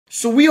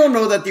So we all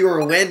know that the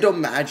Orlando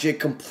Magic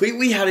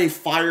completely had a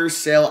fire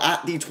sale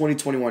at the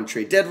 2021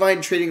 trade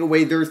deadline, trading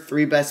away their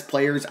three best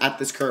players at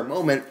this current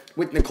moment,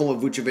 with Nikola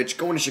Vucevic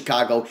going to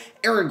Chicago,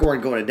 Aaron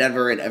Gordon going to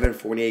Denver, and Evan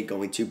Fournier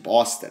going to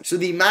Boston. So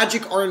the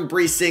Magic are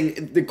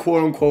embracing the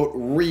quote-unquote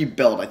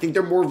rebuild. I think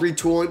they're more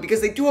retooling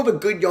because they do have a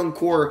good young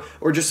core,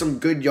 or just some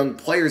good young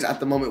players at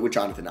the moment with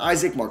Jonathan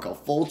Isaac, Markelle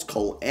Fultz,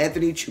 Cole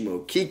Anthony,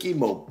 Chuma Okeke,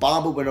 Mo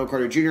Bamba, Wendell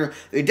Carter Jr.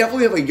 They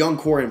definitely have a young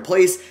core in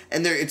place,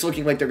 and it's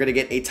looking like they're going to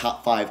get a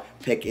top 5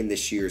 pick in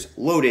this year's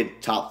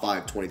loaded top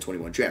 5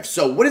 2021 draft.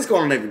 So what is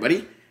going on,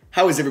 everybody?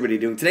 How is everybody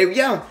doing today?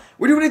 Yeah,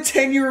 we're doing a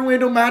 10-year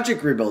Orlando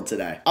Magic rebuild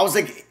today. I was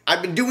like,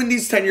 I've been doing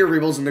these 10-year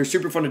rebuilds, and they're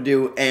super fun to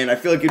do, and I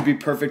feel like it'd be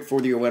perfect for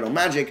the Orlando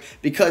Magic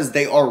because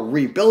they are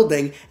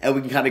rebuilding, and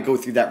we can kind of go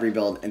through that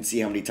rebuild and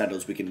see how many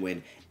titles we can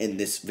win in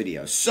this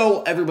video.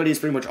 So everybody is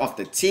pretty much off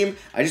the team.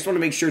 I just want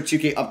to make sure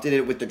 2K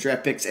updated with the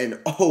draft picks, and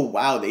oh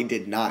wow, they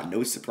did not.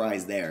 No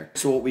surprise there.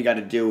 So what we got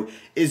to do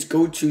is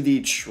go to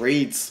the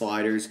trade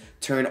sliders,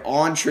 turn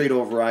on trade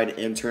override,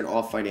 and turn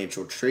off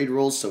financial trade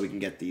rules so we can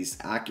get these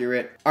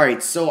accurate. All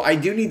right, so I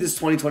do need this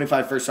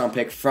 2025 first round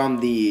pick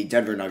from the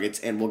Denver Nuggets,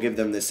 and we'll give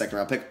them this second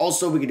round pick.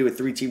 Also, we can do a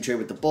 3-team trade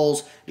with the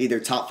Bulls. Need their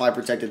top 5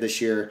 protected this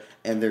year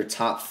and their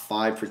top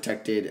 5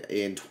 protected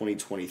in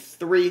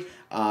 2023.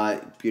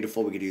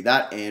 Beautiful, we can do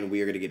that, and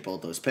we are going to get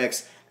both those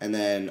picks, and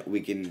then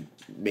we can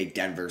make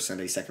Denver send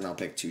a second round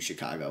pick to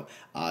Chicago.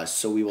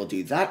 So we will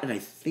do that, and I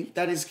think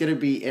that is going to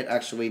be it.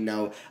 Actually,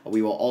 no,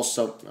 we will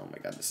also, oh my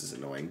god, this is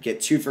annoying, get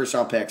 2 first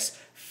round picks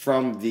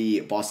from the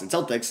Boston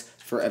Celtics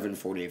for Evan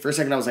Fournier. For a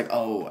second, I was like,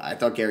 oh, I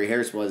thought Gary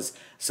Harris was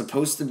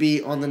supposed to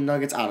be on the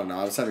Nuggets. I don't know.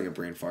 I was having a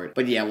brain fart.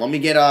 But yeah, let me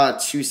get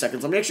 2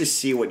 seconds. Let me actually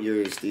see what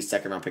years these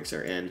second round picks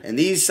are in. And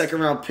these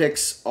second round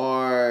picks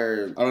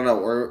are, I don't know,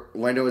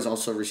 Orlando has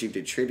also received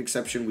a trade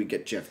exception. We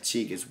get Jeff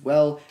Teague as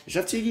well. Is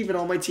Jeff Teague even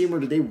on my team, or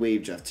did they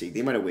waive Jeff Teague?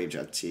 They might have waived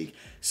Jeff Teague.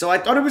 So I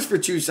thought it was for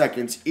 2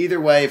 seconds. Either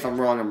way, if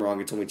I'm wrong, I'm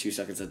wrong. It's only 2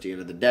 seconds at the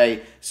end of the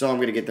day. So I'm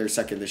going to get their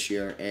second this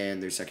year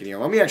and their second year.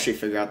 Let me actually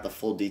figure out the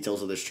full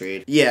details of this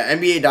trade. Yeah,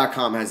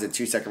 NBA.com has the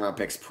 2 second round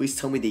picks. Please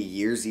tell me the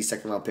years these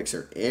second round picks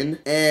are in.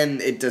 And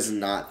it does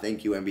not.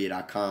 Thank you,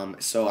 NBA.com.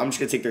 So I'm just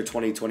going to take their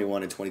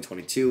 2021 and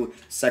 2022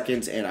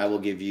 seconds, and I will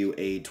give you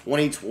a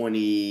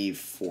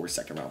 2024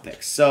 second round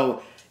pick.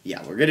 So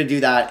yeah, we're going to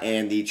do that,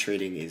 and the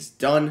trading is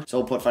done. So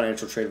we'll put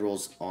financial trade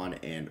rules on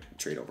and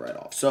trade override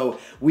off. So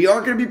we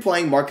are going to be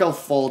playing Markelle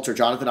Fultz or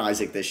Jonathan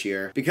Isaac this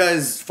year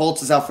because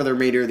Fultz is out for the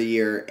remainder of the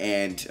year,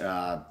 and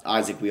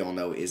Isaac, we all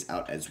know, is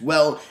out as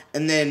well.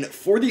 And then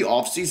for the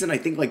offseason, I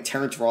think like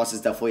Terrence Ross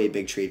is definitely a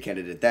big trade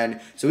candidate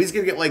then. So he's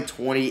going to get like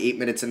 28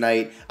 minutes a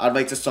night. I'd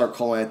like to start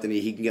Cole Anthony.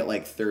 He can get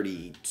like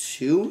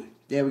 32.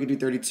 Yeah, we can do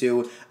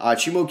 32.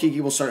 Chuma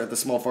Okeke will start at the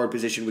small forward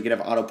position. We could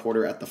have Otto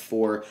Porter at the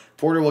 4.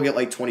 Porter will get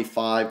like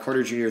 25.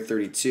 Carter Jr.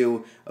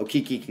 32.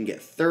 Okeke can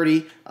get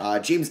 30.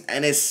 James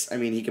Ennis, I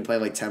mean, he can play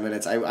like 10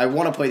 minutes. I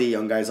want to play the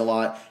young guys a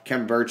lot.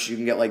 Kem Birch, you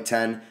can get like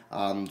 10.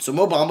 So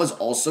Mo Bamba's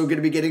also going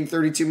to be getting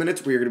 32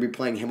 minutes. We are going to be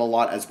playing him a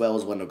lot as well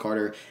as Wendell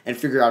Carter and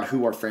figure out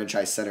who our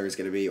franchise center is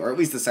going to be, or at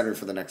least the center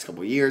for the next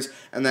couple of years.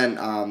 And then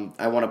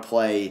I want to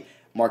play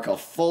Markelle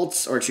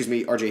Fultz, or excuse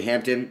me, RJ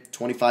Hampton,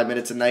 25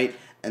 minutes a night.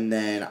 And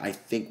then I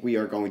think we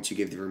are going to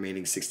give the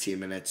remaining 16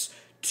 minutes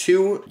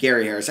to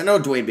Gary Harris. I know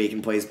Dwayne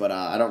Bacon plays, but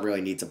I don't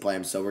really need to play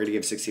him, so we're going to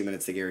give 16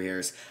 minutes to Gary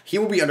Harris. He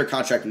will be under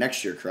contract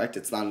next year, correct?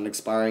 It's not an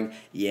expiring.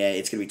 Yeah,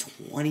 it's going to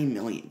be $20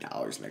 million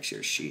next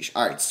year. Sheesh.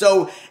 All right,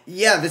 so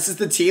yeah, this is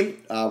the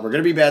team. We're going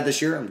to be bad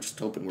this year. I'm just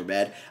hoping we're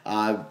bad.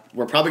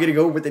 We're probably going to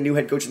go with the new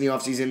head coach in the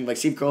offseason, like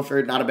Steve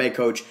Clifford. Not a bad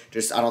coach,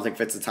 just I don't think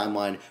fits the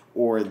timeline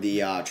or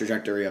the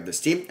trajectory of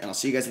this team. And I'll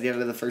see you guys at the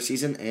end of the first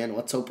season, and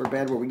let's hope we're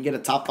bad where we can get a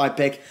top 5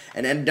 pick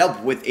and end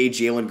up with a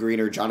Jalen Green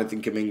or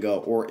Jonathan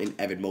Kuminga or an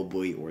Evan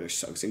Mobley or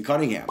Suggs and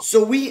Cunningham.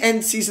 So we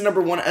end season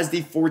number 1 as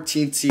the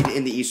 14th seed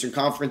in the Eastern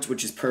Conference,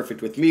 which is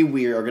perfect with me.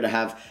 We are going to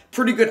have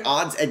pretty good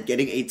odds at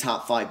getting a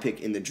top 5 pick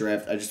in the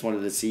draft. I just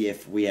wanted to see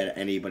if we had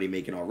anybody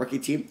making our rookie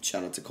team.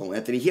 Shout out to Cole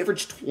Anthony. He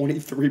averaged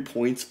 23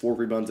 points, 4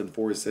 rebounds, and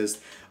 4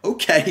 assists.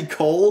 Okay,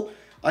 Cole,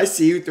 I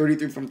see you,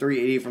 33 from 3,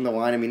 80 from the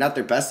line. I mean, not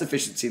their best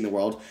efficiency in the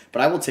world,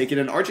 but I will take it.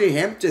 And RJ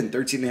Hampton,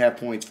 13.5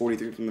 points,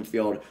 43 from the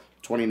field,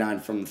 29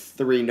 from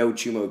 3. No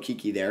Chuma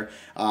Okeke there.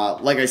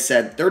 Like I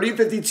said,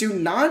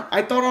 30-52,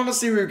 I thought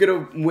honestly we were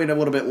going to win a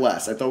little bit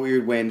less. I thought we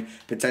would win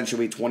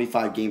potentially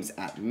 25 games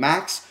at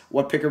max.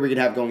 What pick are we going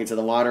to have going into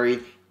the lottery?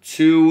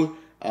 2,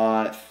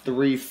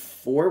 3,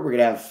 4. We're going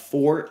to have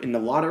 4 in the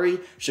lottery.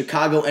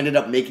 Chicago ended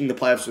up making the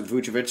playoffs with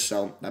Vucevic,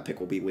 so that pick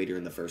will be later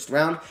in the first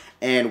round.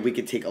 And we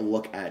could take a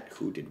look at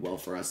who did well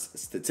for us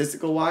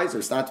statistical-wise or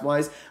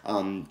stats-wise.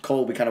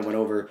 Cole, we kind of went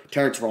over.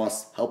 Terrence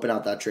Ross, helping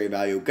out that trade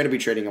value. Going to be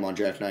trading him on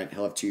draft night.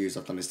 He'll have 2 years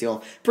left on his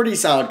deal. Pretty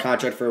solid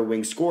contract for a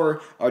wing scorer.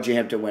 RJ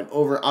Hampton went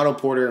over. Otto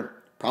Porter,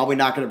 probably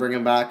not going to bring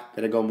him back.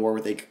 Going to go more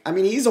with I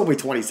mean, he's only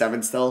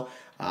 27 still.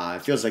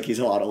 It feels like he's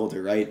a lot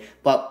older, right?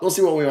 But we'll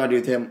see what we want to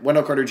do with him.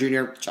 Wendell Carter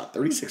Jr. shot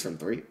 36 from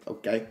 3.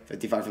 Okay.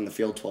 55 from the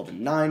field, 12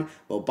 and 9.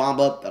 Mo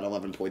Bamba at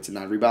 11 points and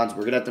 9 rebounds.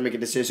 We're going to have to make a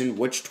decision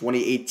which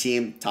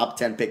 2018 top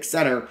 10 pick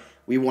center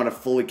we want to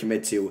fully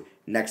commit to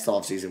next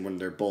offseason when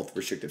they're both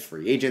restricted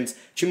free agents.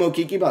 Chuma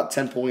Okeke, about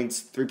 10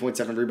 points,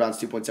 3.7 rebounds,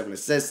 2.7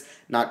 assists.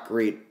 Not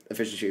great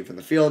efficiency from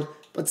the field,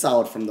 but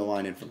solid from the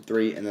line and from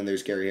three. And then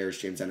there's Gary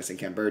Harris, James Ennis, and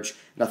Ken Birch.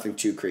 Nothing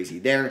too crazy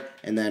there.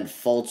 And then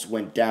Fultz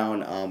went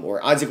down,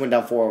 or Isaac went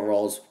down 4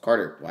 overalls.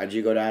 Carter, why did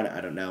you go down? I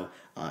don't know.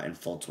 And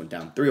Fultz went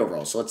down 3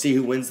 overall. So let's see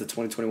who wins the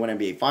 2021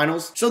 NBA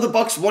Finals. So the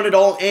Bucks won it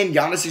all, and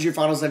Giannis is your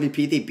Finals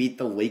MVP. They beat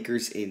the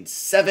Lakers in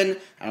 7.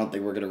 I don't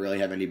think we're going to really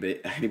have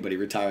anybody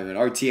retiring on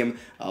our team.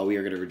 We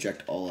are going to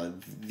reject all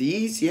of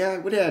these. Yeah,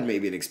 we would have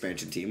maybe an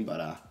expansion team,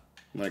 but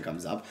when it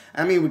comes up,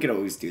 I mean, we could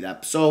always do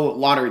that. So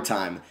lottery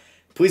time.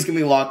 Please give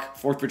me luck.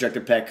 4th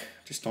projected pick.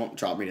 Just don't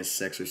drop me to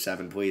 6 or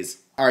 7,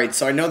 please. All right,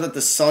 so I know that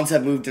the Suns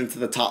have moved into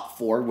the top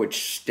 4,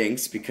 which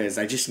stinks because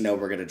I just know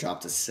we're going to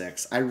drop to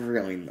 6. I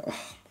really know.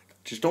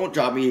 Just don't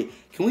drop me.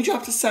 Can we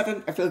drop to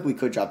 7? I feel like we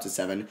could drop to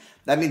 7.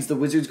 That means the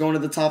Wizards going to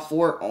the top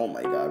 4. Oh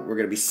my god, we're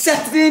going to be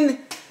 7!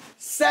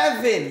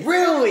 7!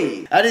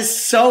 Really? That is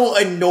so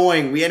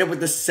annoying. We end up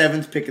with the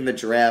 7th pick in the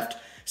draft.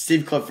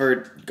 Steve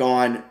Clifford,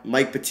 gone.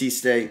 Mike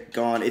Batiste,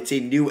 gone. It's a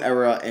new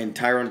era. And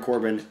Tyrone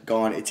Corbin,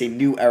 gone. It's a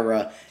new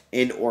era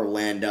in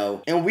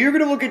Orlando. And we are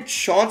going to look at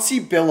Chauncey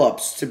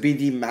Billups to be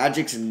the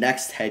Magic's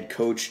next head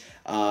coach.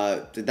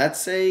 Did that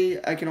say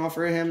I can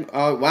offer him?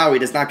 Oh, wow, he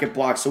does not get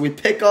blocked. So we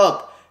pick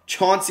up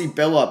Chauncey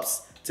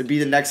Billups to be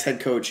the next head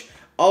coach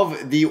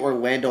of the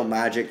Orlando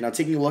Magic. Now,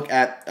 taking a look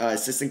at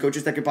assistant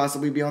coaches that could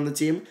possibly be on the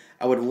team,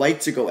 I would like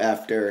to go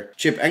after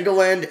Chip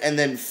Engelland, and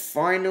then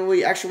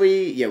finally,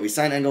 actually, yeah, we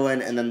sign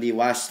Engelland, and then the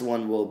last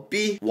one will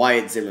be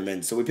Wyatt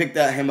Zimmerman. So we picked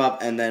him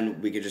up, and then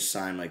we could just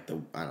sign, like,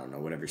 I don't know,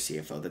 whatever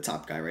CFO, the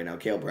top guy right now,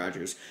 Caleb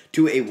Rogers,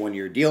 to a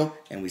 1-year deal,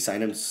 and we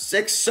signed him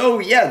 6. So,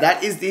 yeah,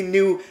 that is the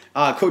new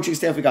coaching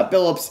staff. We got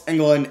Billups,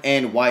 Engelland,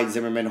 and Wyatt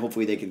Zimmerman.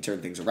 Hopefully they can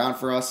turn things around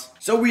for us.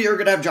 So we are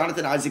going to have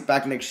Jonathan Isaac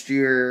back next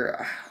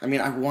year. I mean,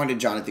 I wanted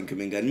Jonathan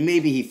Kuminga, and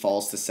maybe he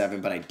falls to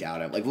 7, but I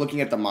doubt it. Like,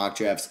 looking at the mock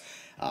drafts,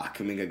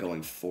 Kuminga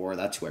going 4.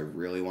 That's who I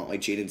really want.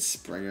 Like, Jaden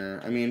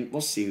Springer. I mean,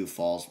 we'll see who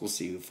falls. We'll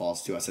see who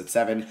falls to us at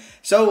 7.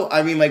 So,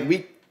 I mean, like,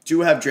 we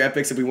do have draft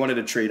picks. If we wanted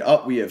to trade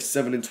up, we have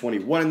 7 and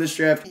 21 in this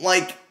draft.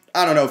 Like,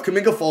 I don't know. If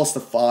Kuminga falls to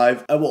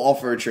 5, I will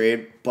offer a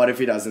trade. But if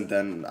he doesn't,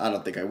 then I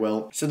don't think I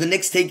will. So the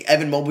Knicks take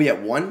Evan Mobley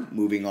at 1.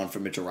 Moving on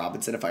from Mitchell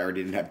Robinson. If I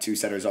already didn't have 2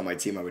 centers on my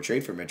team, I would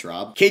trade for Mitch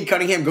Rob. Cade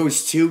Cunningham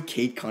goes 2.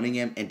 Cade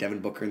Cunningham and Devin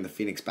Booker in the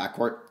Phoenix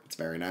backcourt. It's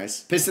very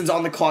nice. Pistons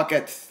on the clock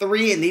at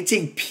 3, and they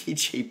take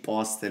PJ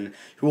Boston,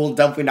 who will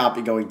definitely not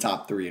be going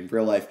top 3 in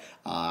real life.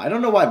 I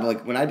don't know why, but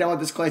like when I download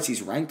this class,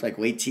 he's ranked like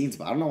late teens,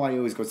 but I don't know why he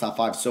always goes top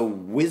 5. So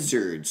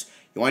Wizards,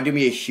 you want to do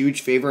me a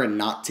huge favor and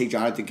not take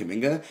Jonathan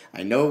Kuminga?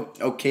 I know,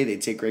 okay, they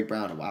take Greg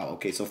Brown. Wow,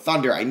 okay, so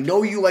Thunder, I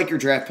know you like your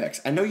draft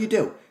picks. I know you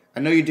do. I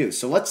know you do.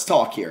 So let's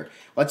talk here.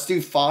 Let's do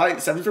 7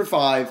 for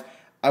 5.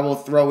 I will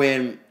throw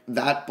in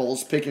that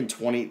Bulls pick in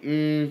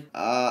 20.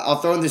 I'll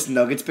throw in this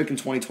Nuggets pick in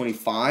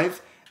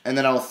 2025. And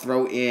then I'll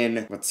throw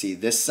in, let's see,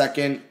 this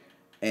second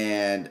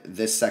and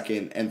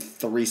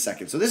 3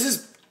 seconds. So this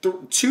is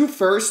 2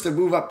 firsts to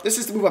move up. This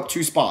is to move up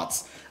 2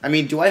 spots. I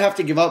mean, do I have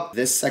to give up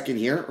this second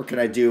here? Or can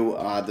I do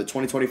the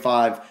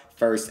 2025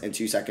 first and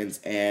 2 seconds?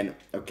 And,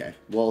 okay,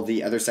 will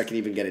the other second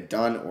even get it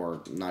done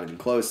or not even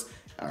close?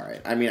 All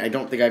right. I mean, I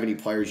don't think I have any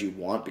players you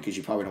want because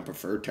you probably don't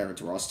prefer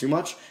Terrence Ross too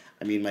much.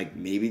 I mean, like,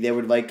 maybe they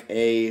would like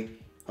a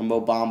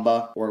Mo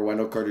Bamba or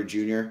Wendell Carter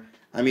Jr.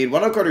 I mean,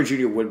 Wendell Carter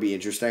Jr. would be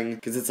interesting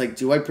because it's like,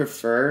 do I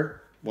prefer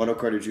Wendell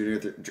Carter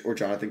Jr. or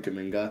Jonathan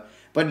Kuminga?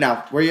 But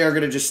no, we are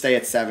going to just stay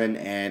at 7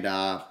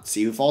 and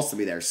see who falls to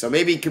me there. So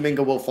maybe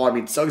Kuminga will fall. I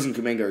mean, Suggs and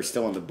Kuminga are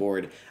still on the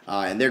board,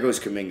 and there goes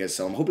Kuminga.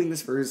 So I'm hoping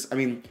this first. I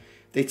mean,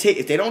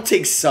 if they don't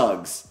take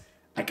Suggs,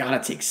 I got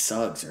to take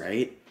Suggs,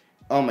 right?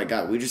 Oh my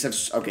god, we just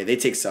have... Okay, they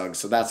take Suggs,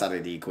 so that's out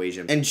of the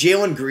equation. And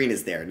Jalen Green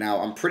is there. Now,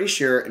 I'm pretty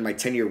sure in my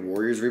 10-year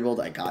Warriors rebuild,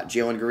 I got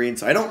Jalen Green,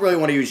 so I don't really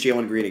want to use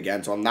Jalen Green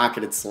again, so I'm not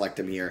going to select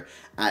him here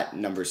at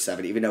number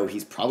 7, even though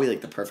he's probably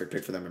like the perfect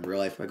pick for them in real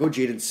life. I go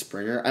Jaden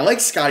Springer. I like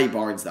Scotty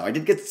Barnes, though. I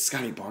did get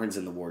Scotty Barnes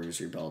in the Warriors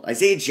rebuild.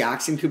 Isaiah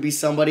Jackson could be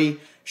somebody.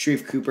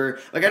 Sharif Cooper.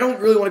 Like, I don't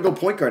really want to go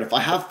point guard. If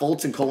I have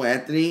Fultz and Cole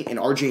Anthony and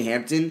RJ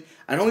Hampton,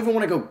 I don't even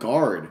want to go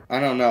guard.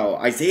 I don't know.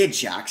 Isaiah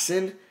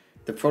Jackson,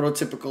 the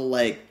prototypical,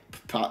 like,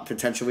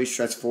 potentially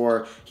stretch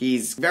 4.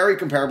 He's very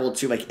comparable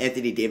to like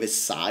Anthony Davis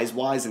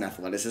size-wise and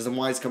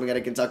athleticism-wise coming out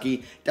of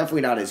Kentucky.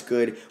 Definitely not as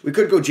good. We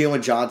could go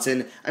Jalen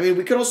Johnson. I mean,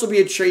 we could also be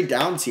a trade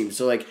down team.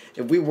 So like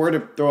if we were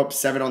to throw up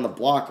 7 on the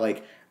block,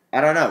 like I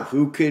don't know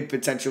who could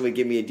potentially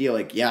give me a deal.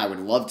 Like yeah, I would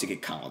love to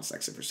get Colin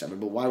Sexton for 7,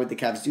 but why would the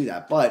Cavs do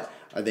that? But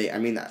are they? I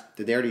mean,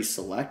 did they already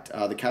select?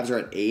 The Cavs are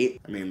at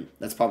 8. I mean,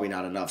 that's probably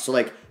not enough. So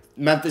like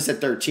Memphis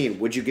at 13.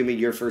 Would you give me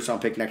your first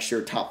round pick next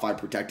year, top 5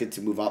 protected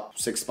to move up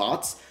 6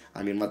 spots?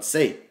 I mean, let's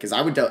see, because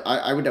I would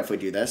definitely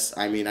do this.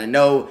 I mean, I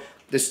know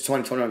this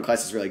 2021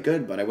 class is really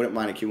good, but I wouldn't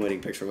mind accumulating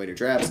picks for later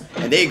drafts,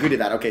 and they agreed to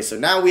that. Okay, so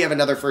now we have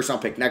another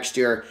first-round pick next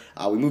year.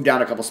 We moved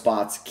down a couple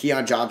spots.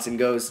 Keon Johnson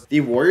goes.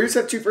 The Warriors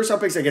have 2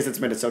 first-round picks. I guess it's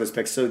Minnesota's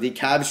picks. So the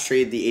Cavs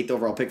trade the 8th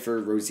overall pick for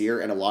Rozier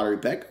and a lottery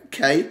pick.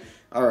 Okay.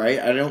 All right,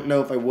 I don't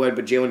know if I would,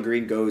 but Jalen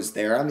Green goes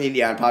there. I mean,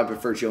 yeah, I'd probably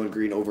prefer Jalen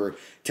Green over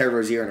Terry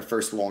Rozier in a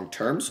first long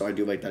term, so I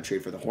do like that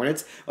trade for the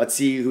Hornets. Let's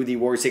see who the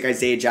Warriors take.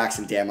 Isaiah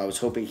Jackson, damn, I was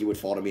hoping he would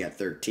fall to me at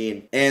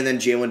 13. And then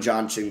Jalen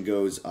Johnson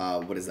goes,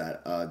 what is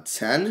that,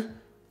 10?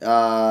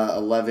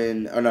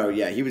 11, oh no,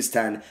 yeah, he was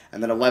 10,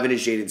 and then 11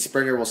 is Jaden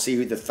Springer. We'll see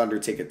who the Thunder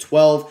take at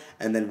 12,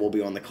 and then we'll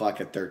be on the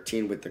clock at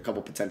 13 with a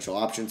couple potential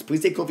options.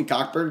 Please take Kofi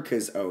Cockburn,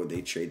 because, oh,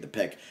 they trade the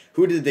pick.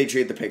 Who did they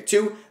trade the pick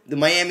to? The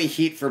Miami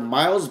Heat for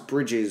Miles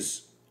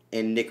Bridges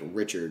and Nick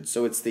Richards.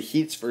 So it's the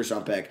Heat's first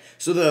round pick.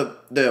 So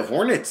the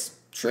Hornets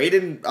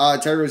trading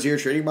Terry Rozier,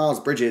 trading Miles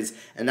Bridges,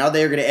 and now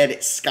they are going to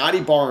add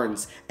Scotty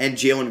Barnes and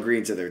Jalen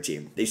Green to their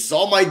team. They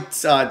saw my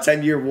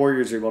 10-year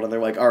Warriors rebuild, and they're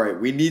like, all right,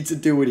 we need to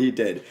do what he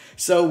did.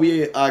 So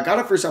we got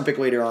a first-round pick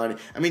later on.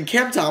 I mean,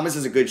 Cam Thomas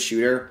is a good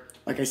shooter.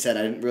 Like I said,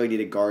 I didn't really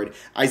need a guard.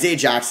 Isaiah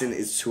Jackson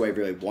is who I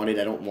really wanted.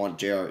 I don't want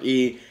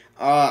JRE.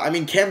 I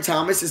mean, Cam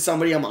Thomas is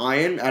somebody I'm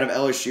eyeing out of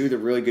LSU, the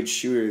really good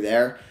shooter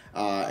there.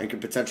 And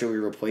could potentially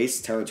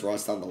replace Terrence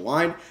Ross down the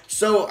line.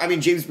 So, I mean,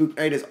 James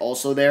Bouknight is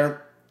also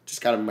there.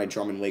 Just got him in my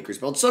Drummond Lakers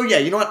build. So, yeah,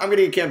 you know what? I'm going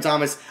to get Cam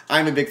Thomas.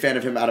 I'm a big fan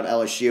of him out of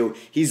LSU.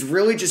 He's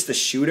really just a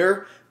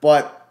shooter,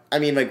 but I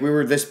mean, like, we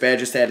were this bad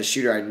just to add a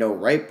shooter, I know,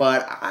 right?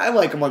 But I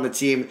like him on the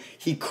team.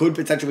 He could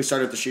potentially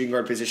start at the shooting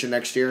guard position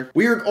next year.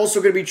 We are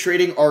also going to be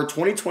trading our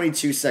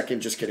 2022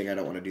 second. Just kidding, I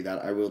don't want to do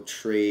that. I will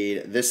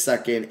trade this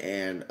second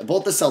and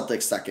both the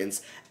Celtics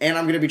seconds. And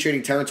I'm going to be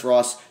trading Terrence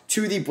Ross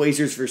to the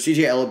Blazers for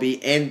CJ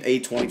Elleby and a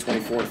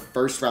 2024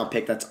 first-round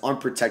pick that's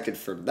unprotected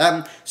for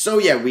them. So,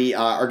 yeah, we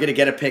are going to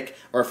get a pick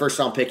or a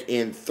first-round pick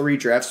in 3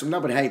 drafts from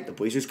now. But, hey, the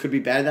Blazers could be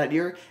bad that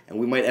year, and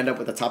we might end up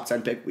with a top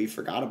 10 pick we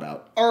forgot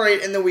about. All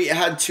right, and then we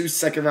had 2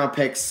 second-round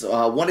picks.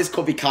 One is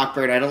Kofi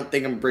Cockburn. I don't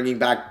think I'm bringing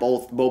back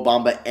both Mo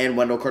Bamba and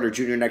Wendell Carter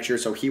Jr. next year,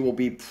 so he will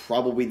be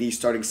probably the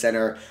starting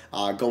center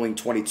going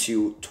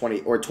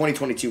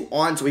 2022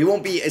 on. So he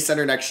won't be a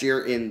center next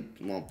year in,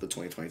 well, the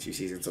 2022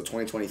 season. So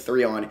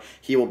 2023 on,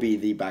 he will be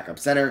the backup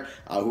center,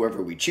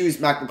 whoever we choose.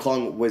 Mac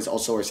McClung was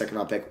also our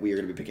second-round pick. We are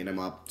going to be picking him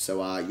up.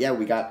 So, yeah,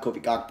 we got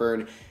Kofi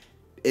Cockburn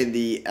in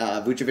the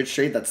Vucevic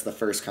trade. That's the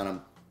first kind of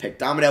pick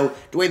domino.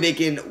 Dwayne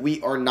Bacon,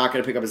 we are not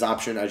going to pick up his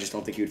option. I just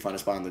don't think he would find a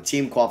spot on the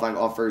team. Qualifying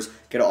offers,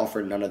 going to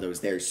offer none of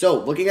those there.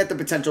 So, looking at the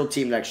potential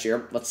team next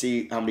year, let's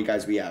see how many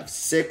guys we have.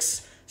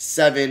 6,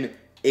 7,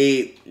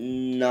 8,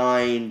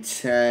 9,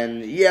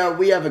 10. Yeah,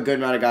 we have a good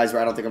amount of guys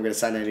where I don't think I'm going to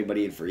sign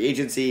anybody in free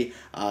agency.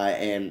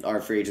 And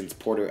our free agents,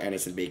 Porter,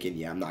 Ennis, and Bacon,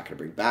 yeah, I'm not going to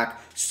bring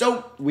back.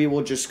 So we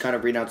will just kind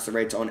of renounce the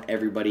rights on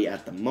everybody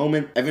at the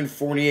moment. Evan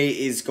Fournier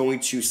is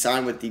going to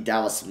sign with the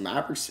Dallas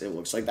Mavericks, it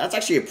looks like. That's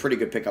actually a pretty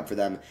good pickup for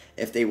them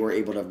if they were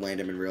able to land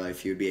him in real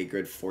life. He would be a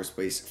good floor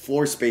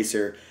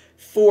spacer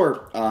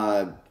for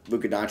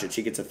Luka Doncic.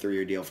 He gets a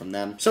 3-year deal from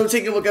them. So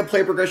taking a look at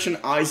play progression,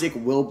 Isaac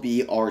will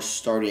be our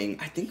starting,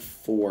 I think,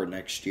 4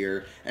 next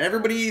year. And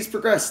everybody's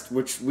progressed,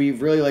 which we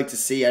really like to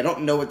see. I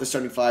don't know what the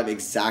starting 5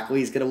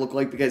 exactly is going to look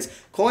like because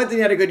Cole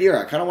Anthony had a good year.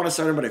 I kind of want to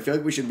start him, but I feel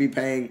like we should be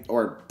playing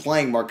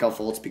Markelle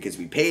Fultz because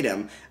we paid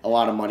him a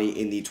lot of money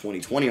in the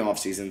 2020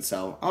 offseason.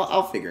 So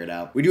I'll figure it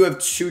out. We do have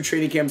 2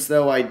 training camps,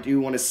 though. I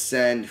do want to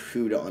send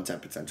who to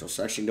untapped potential.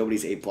 So actually,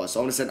 nobody's A+. So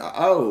I want to send,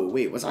 oh,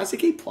 wait, was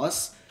Isaac A+?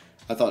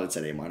 I thought it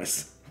said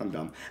A-. I'm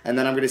dumb. And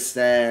then I'm going to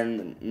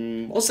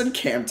send, we'll send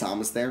Cam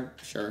Thomas there,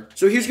 sure.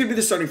 So here's going to be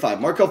the starting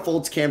 5. Markelle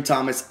Fultz, Cam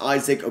Thomas,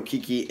 Isaac,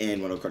 Okiki,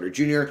 and Wendell Carter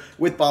Jr.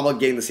 With Bamba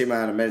getting the same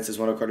amount of minutes as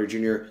Wendell Carter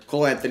Jr.,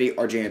 Cole Anthony,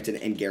 RJ Hampton,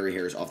 and Gary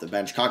Harris off the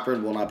bench.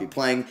 Cockburn will not be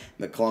playing,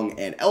 McClung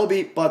and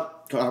Elleby,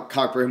 but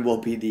Cockburn will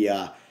be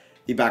the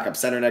backup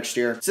center next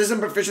year. System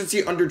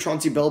proficiency under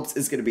Chauncey Billups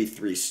is going to be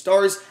 3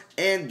 stars,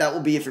 and that will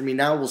be it for me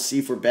now. We'll see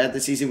if we're bad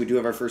this season. We do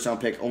have our first-round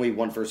pick, only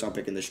 1 first-round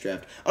pick in this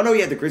draft. Oh, no,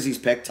 yeah, the Grizzlies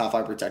pick, top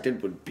 5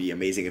 protected, would be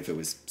amazing if it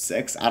was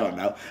 6. I don't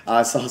know.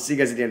 So I'll see you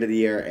guys at the end of the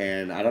year,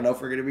 and I don't know if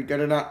we're going to be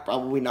good or not.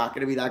 Probably not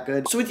going to be that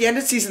good. So at the end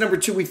of season number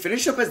 2, we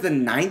finished up as the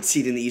 9th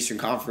seed in the Eastern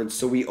Conference,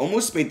 so we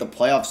almost made the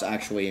playoffs,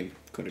 actually, and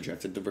could have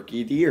drafted the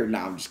Rookie of the Year. No,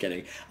 I'm just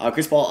kidding.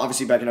 Chris Paul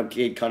obviously backing up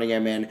Cade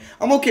Cunningham, man.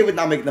 I'm okay with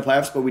not making the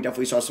playoffs, but we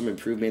definitely saw some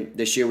improvement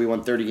this year. We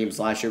won 30 games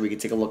last year. We can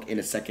take a look in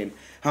a second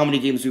how many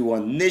games we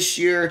won this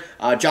year.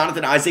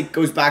 Jonathan Isaac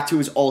goes back to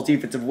his all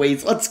defensive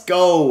ways. Let's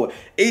go.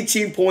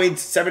 18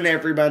 points,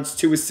 7.5 rebounds,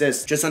 2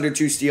 assists, just under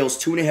 2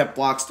 steals, 2.5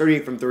 blocks,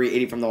 38 from 3,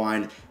 80 from the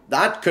line.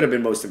 That could have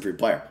been most improved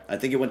player. I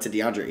think it went to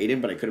DeAndre Ayton,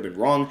 but I could have been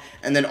wrong.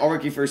 And then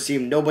all-rookie first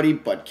team, nobody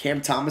but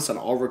Cam Thomas on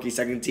all-rookie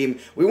second team.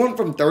 We went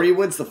from 30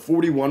 wins to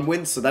 41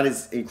 wins, so that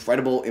is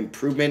incredible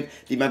improvement.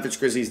 The Memphis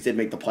Grizzlies did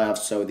make the playoffs,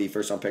 so the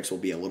first-round picks will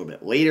be a little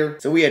bit later.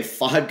 So we had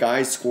 5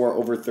 guys score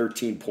over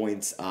 13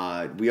 points.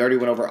 We already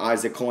went over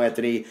Isaac, Cole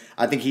Anthony.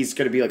 I think he's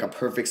going to be like a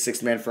perfect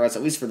 6th man for us,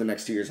 at least for the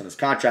next 2 years on his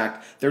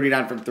contract.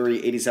 39 from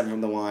 3, 87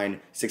 from the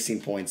line,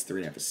 16 points,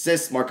 3.5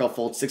 assists. Markelle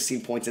Fultz,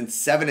 16 points and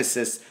 7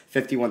 assists,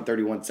 51,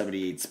 31,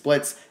 78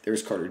 splits.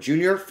 There's Carter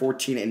Jr.,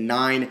 14 and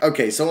 9.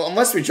 Okay, so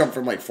unless we jump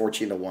from like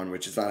 14 to 1,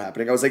 which is not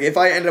happening, I was like, if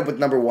I ended up with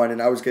number 1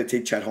 and I was going to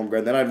take Chet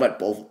Holmgren, then I'd let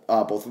both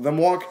of them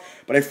walk.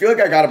 But I feel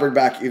like I got to bring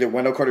back either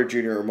Wendell Carter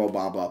Jr. or Mo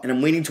Bamba, and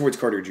I'm leaning towards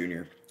Carter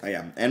Jr. I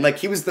am. And like,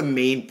 he was the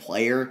main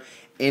player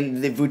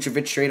in the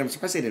Vucevic trade. I'm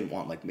surprised they didn't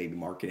want like maybe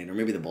Markkanen, or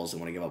maybe the Bulls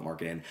didn't want to give up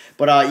Markkanen.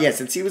 But yeah,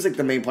 since he was like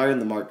the main player in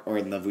the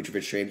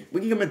Vucevic trade, we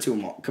can commit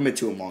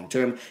to him long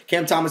term.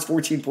 Cam Thomas,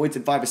 14 points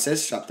and 5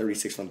 assists, shot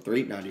 36 from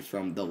 3, 90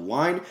 from the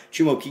line.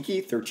 Chuma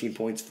Okeke, 13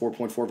 points,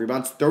 4.4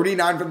 rebounds,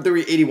 39 from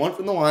 3, 81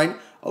 from the line.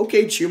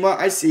 Okay, Chuma,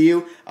 I see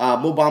you.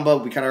 Mo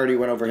Bamba, we kind of already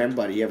went over him,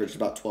 but he averaged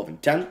about 12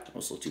 and 10,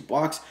 also 2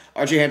 blocks.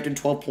 RJ Hampton,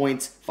 12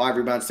 points, 5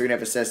 rebounds,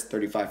 3.5 assists,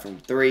 35 from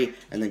 3.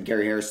 And then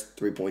Gary Harris,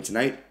 3 points a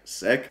night.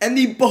 Sick. And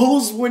the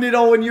Bulls win it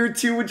all in year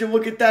 2. Would you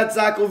look at that?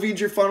 Zach LaVine,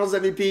 your finals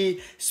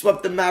MVP,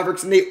 swept the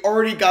Mavericks, and they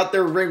already got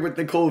their ring with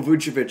Nikola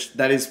Vucevic.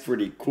 That is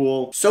pretty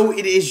cool. So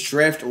it is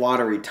draft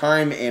lottery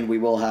time, and we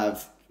will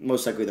have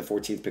most likely the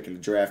 14th pick in the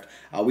draft.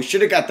 We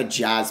should have got the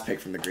Jazz pick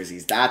from the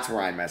Grizzlies. That's where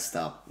I messed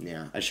up.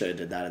 Yeah, I should have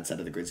did that instead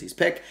of the Grizzlies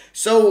pick.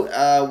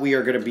 So we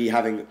are going to be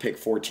having pick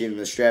 14 in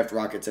this draft.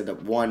 Rockets end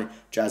up 1,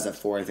 Jazz at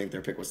 4. I think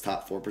their pick was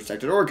top 4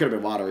 protected, or it could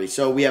have been lottery.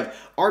 So we have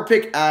our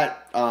pick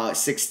at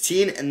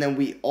 16, and then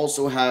we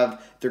also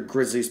have the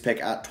Grizzlies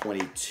pick at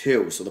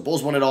 22. So the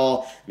Bulls won it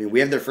all. I mean, we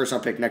have their first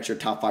round pick next year,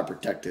 top 5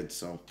 protected.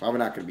 So probably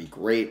not going to be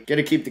great. Going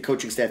to keep the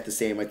coaching staff the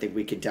same. I think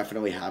we could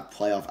definitely have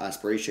playoff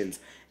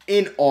aspirations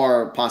in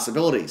our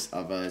possibilities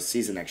of a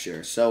season next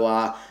year.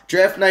 So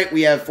draft night,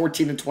 we have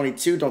 14 and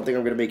 22. Don't think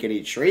I'm going to make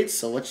any trades.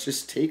 So let's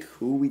just take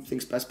who we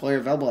think's best player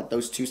available at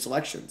those 2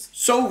 selections.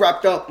 So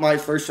wrapped up my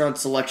first round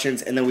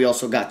selections, and then we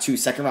also got 2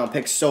 second round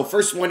picks. So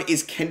first one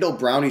is Kendall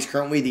Brown. He's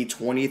currently the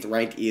 20th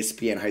ranked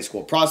ESPN high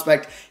school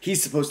prospect.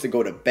 He's supposed to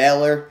go to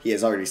Baylor. He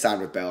has already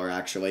signed with Baylor,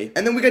 actually.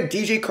 And then we got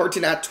DJ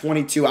Carton at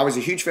 22. I was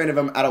a huge fan of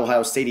him at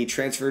Ohio State. He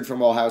transferred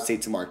from Ohio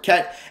State to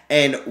Marquette,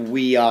 and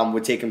we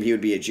would take him. He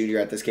would be a junior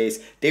at this case.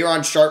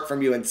 Daron Sharp from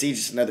UNC,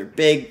 just another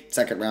big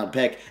second-round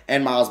pick.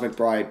 And Miles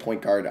McBride,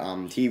 point guard.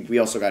 We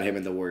also got him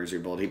in the Warriors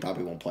rebuild. He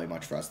probably won't play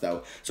much for us,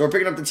 though. So we're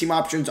picking up the team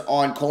options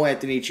on Cole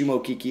Anthony,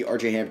 Chuma Okeke,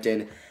 RJ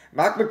Hampton.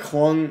 Mac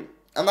McClung,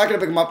 I'm not going to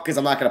pick him up because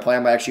I'm not going to play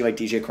him. I actually like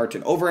DJ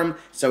Carton over him.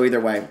 So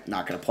either way,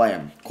 not going to play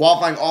him.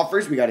 Qualifying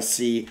offers, we got to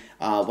see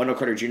Wendell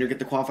Carter Jr. get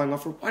the qualifying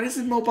offer. Why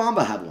doesn't Mo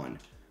Bamba have one?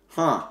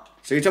 Huh.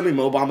 So you told me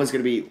Mo Bamba's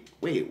going to be...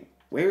 Wait,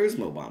 where is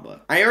Mo Bamba?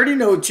 I already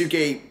know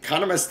 2K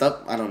kind of messed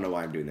up. I don't know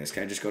why I'm doing this.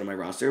 Can I just go to my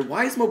roster?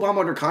 Why is Mo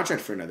Bamba under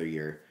contract for another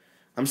year?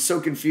 I'm so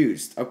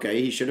confused.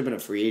 Okay, he should have been a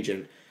free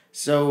agent.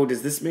 So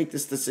does this make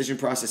this decision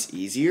process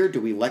easier?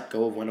 Do we let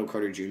go of Wendell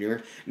Carter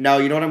Jr.? No,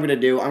 you know what I'm going to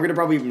do? I'm going to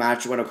probably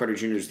match Wendell Carter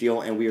Jr.'s deal,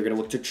 and we are going to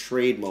look to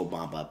trade Mo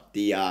Bamba.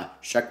 The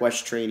Sheck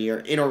West train here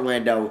in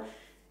Orlando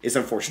is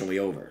unfortunately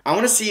over. I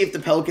want to see if the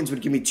Pelicans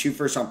would give me 2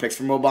 first-round picks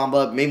for Mo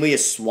Bamba, mainly a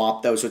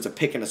swap, though, so it's a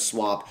pick and a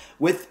swap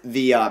with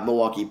the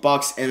Milwaukee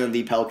Bucks, and then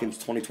the Pelicans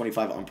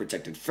 2025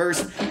 unprotected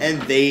first,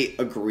 and they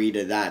agree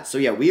to that. So,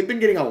 yeah, we have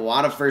been getting a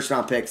lot of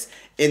first-round picks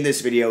in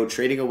this video,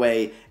 trading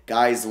away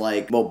guys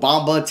like Mo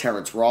Bamba,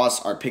 Terrence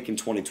Ross, our pick in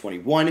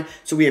 2021.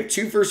 So we have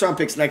 2 first-round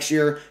picks next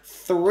year,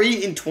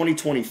 3 in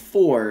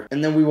 2024,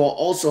 and then we will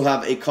also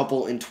have a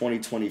couple in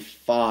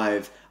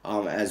 2025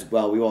 as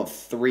well. We will have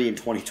 3 in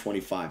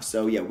 2025.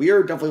 So yeah, we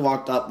are definitely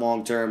locked up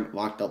long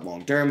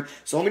term.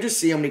 So let me just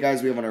see how many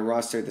guys we have on our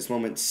roster at this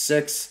moment.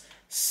 6,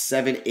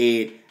 7,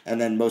 8, and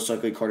then most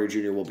likely Carter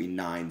Jr. will be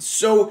 9.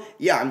 So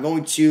yeah, I'm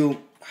going to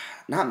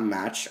not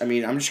match. I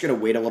mean, I'm just going to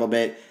wait a little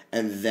bit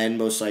and then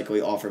most likely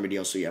offer him a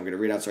deal. So yeah, I'm going to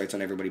read out rights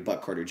on everybody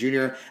but Carter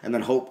Jr. and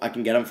then hope I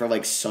can get him for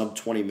like sub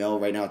 20 mil.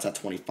 Right now it's at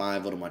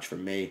 25, a little much for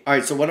me. All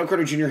right, so Wendell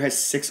Carter Jr. has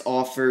 6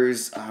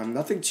 offers.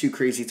 Nothing too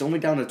crazy. It's only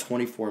down to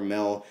 24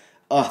 mil.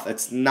 Oh,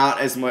 that's not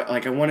as much.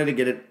 Like, I wanted to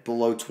get it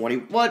below 20.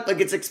 What? Like,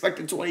 it's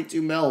expected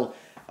 22 mil.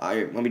 All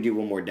right, let me do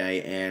one more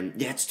day. And,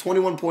 yeah, it's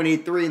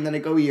 21.83, and then I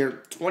go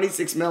here,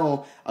 26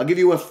 mil. I'll give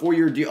you a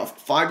 4-year deal, a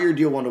 5-year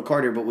deal, Wendell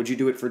Carter, but would you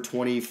do it for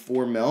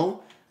 24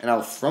 mil? And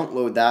I'll front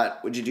load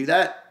that. Would you do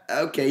that?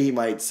 Okay, he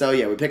might. So,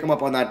 yeah, we pick him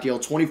up on that deal,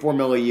 24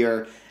 mil a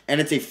year. And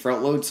it's a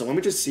front load, so let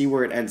me just see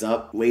where it ends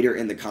up later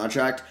in the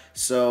contract.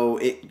 So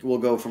it will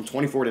go from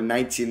 24 to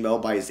 19 mil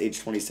by his age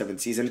 27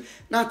 season.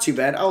 Not too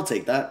bad. I'll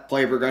take that.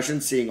 Player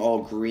progression, seeing all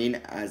green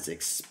as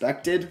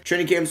expected.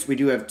 Training camps, we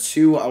do have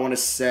 2. I want to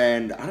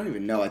send, I don't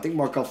even know. I think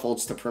Markelle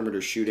Fultz to perimeter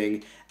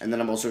shooting. And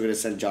then I'm also going to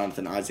send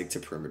Jonathan Isaac to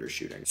perimeter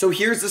shooting. So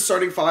here's the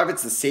starting 5.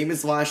 It's the same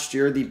as last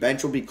year. The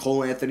bench will be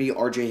Cole Anthony,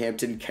 RJ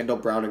Hampton, Kendall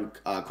Brown, and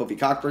Kofi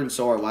Cockburn.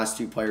 So our last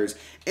 2 players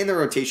in the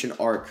rotation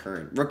are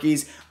current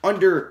rookies.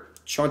 Under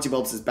Chauncey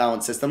Billups'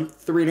 balanced system,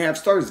 3.5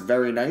 stars,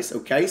 very nice.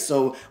 Okay,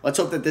 so let's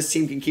hope that this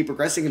team can keep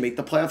progressing and make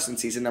the playoffs in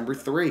season number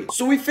 3.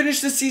 So we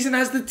finished the season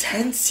as the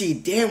 10th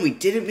seed. Damn, we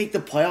didn't make the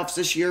playoffs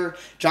this year.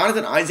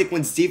 Jonathan Isaac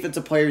wins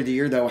Defensive Player of the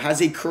Year, though.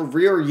 Has a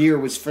career year,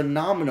 was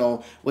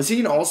phenomenal. Was he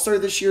an All-Star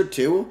this year,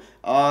 too?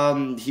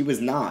 He was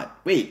not.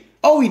 Wait.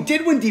 Oh, he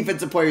did win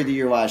Defensive Player of the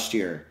Year last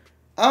year.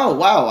 Oh,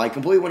 wow, I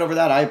completely went over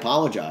that. I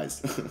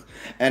apologize.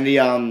 And he,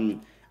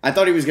 I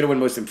thought he was going to win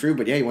Most Improved,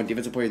 but yeah, he won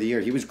Defensive Player of the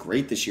Year. He was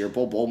great this year.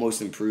 Bull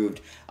Most Improved.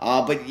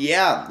 But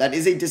yeah, that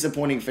is a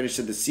disappointing finish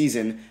to the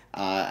season.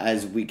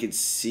 As we could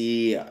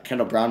see,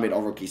 Kendall Brown made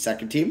All-Rookie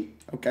second team.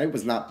 Okay,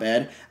 was not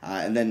bad.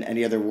 And then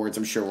any other awards,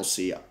 I'm sure we'll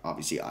see.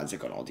 Obviously,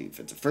 Isaac on all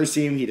defensive first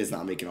team. He does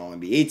not make an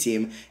All-NBA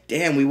team.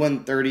 Damn, we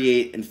won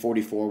 38 and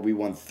 44. We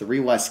won 3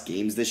 less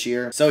games this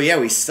year. So yeah,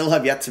 we still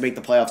have yet to make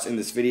the playoffs in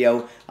this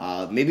video.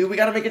 Maybe we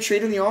got to make a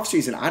trade in the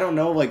offseason. I don't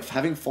know, like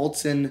having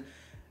Fultz and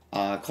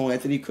Cole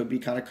Anthony could be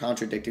kind of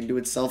contradicting to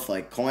itself.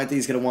 Like, Cole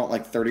Anthony's going to want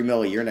like 30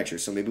 mil a year next year.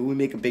 So maybe we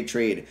make a big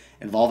trade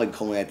involving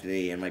Cole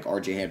Anthony and like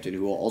RJ Hampton,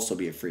 who will also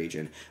be a free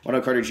agent.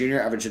 Wendell Carter Jr.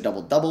 averaged a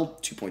double-double,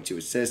 2.2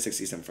 assists,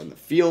 67 from the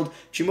field.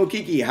 Chuma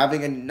Okeke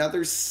having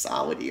another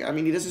solid year. I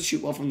mean, he doesn't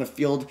shoot well from the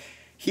field.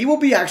 He will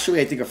be actually,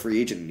 I think, a free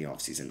agent in the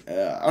offseason.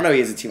 Oh, no, he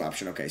has a team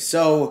option. Okay,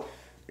 so,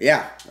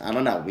 yeah, I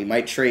don't know. We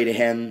might trade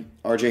him,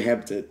 RJ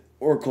Hampton,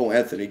 or Cole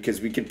Anthony, because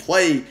we could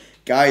play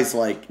guys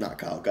like, not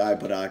Kyle Guy,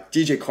 but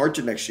DJ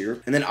Carton next year.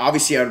 And then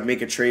obviously I would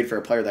make a trade for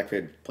a player that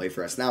could play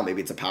for us now.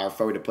 Maybe it's a power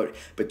forward to put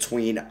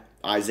between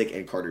Isaac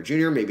and Carter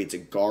Jr. Maybe it's a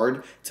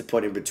guard to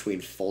put in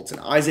between Fultz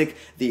and Isaac.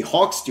 The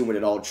Hawks doing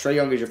it all. Trae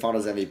Young is your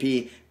finals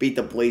MVP. Beat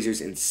the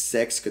Blazers in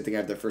 6. Good thing I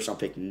have their first round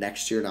pick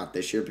next year, not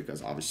this year,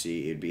 because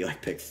obviously it'd be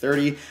like pick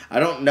 30. I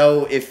don't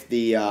know if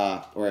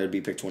or it'd be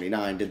pick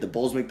 29. Did the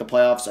Bulls make the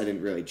playoffs? I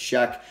didn't really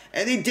check.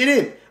 And they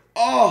didn't.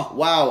 Oh,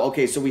 wow.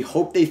 Okay, so we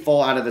hope they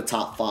fall out of the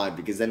top 5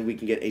 because then we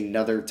can get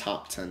another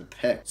top 10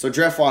 pick. So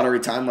draft lottery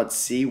time. Let's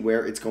see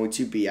where it's going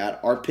to be at.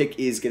 Our pick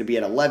is going to be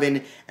at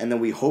 11, and then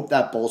we hope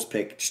that Bulls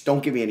pick, just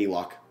don't give me any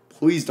luck.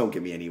 Please don't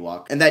give me any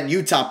luck. And that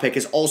Utah pick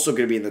is also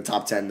going to be in the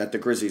top 10 that the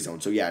Grizzlies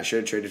own. So yeah, I should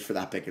have traded for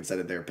that pick instead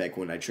of their pick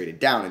when I traded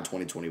down in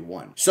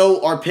 2021.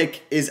 So our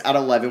pick is at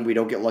 11. We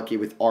don't get lucky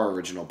with our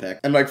original pick.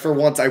 And like for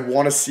once, I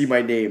want to see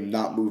my name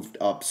not moved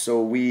up.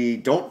 So we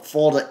don't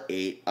fall to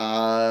 8.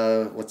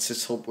 Let's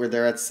just hope we're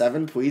there at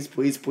 7. Please,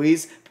 please,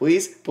 please,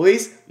 please,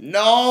 please.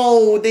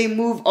 No, they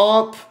move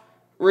up.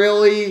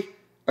 Really?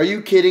 Are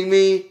you kidding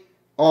me?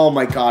 Oh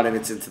my god, and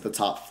it's into the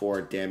top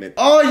 4, damn it.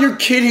 Oh, you're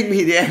kidding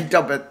me. They end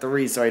up at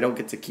 3, so I don't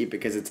get to keep it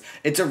because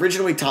it's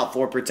originally top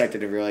 4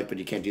 protected in real life, but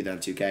you can't do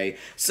that in 2K.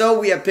 So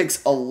we have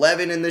picks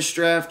 11 in this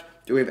draft.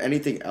 Do we have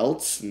anything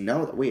else?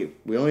 No, wait,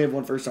 we only have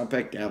one first round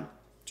pick. Damn,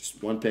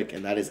 just one pick,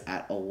 and that is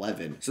at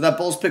 11. So that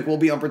Bulls pick will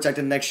be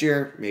unprotected next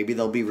year. Maybe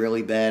they'll be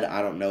really bad.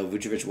 I don't know.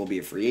 Vucevic will be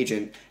a free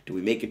agent. Do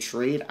we make a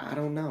trade? I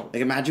don't know.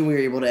 Like, imagine we were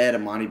able to add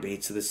Emoni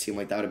Bates to this team.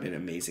 Like, that would have been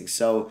amazing.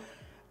 So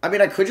I mean,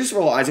 I could just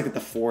roll Isaac at the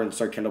 4 and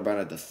start Kendall Brown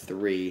at the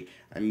 3.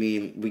 I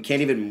mean, we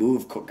can't even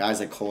move guys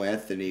like Cole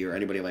Anthony or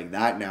anybody like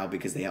that now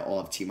because they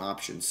all have team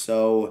options.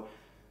 So,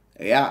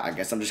 yeah, I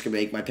guess I'm just going to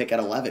make my pick at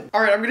 11.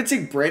 All right, I'm going to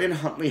take Brandon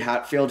Huntley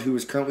Hatfield, who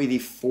is currently the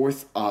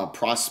 4th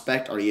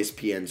prospect on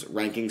ESPN's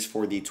rankings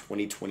for the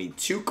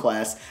 2022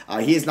 class.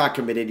 He is not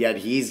committed yet.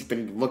 He's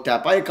been looked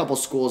at by a couple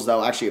schools,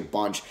 though, actually a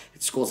bunch.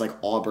 Schools like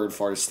Auburn,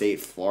 Florida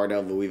State,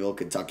 Florida, Louisville,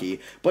 Kentucky.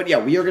 But yeah,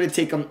 we are going to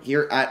take him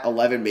here at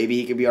 11. Maybe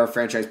he could be our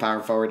franchise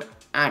power forward.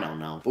 I don't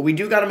know. But we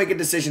do got to make a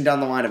decision down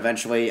the line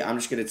eventually. I'm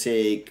just going to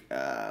take,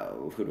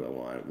 who do I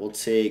want? We'll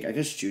take, I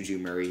guess, Juju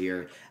Murray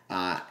here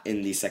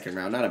in the 2nd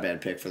round. Not a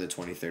bad pick for the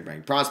 23rd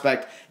ranked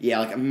prospect. Yeah,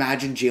 like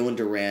imagine Jalen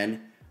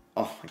Duran.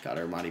 Oh my god,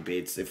 Emoni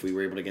Bates. If we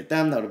were able to get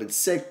them, that would have been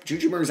sick.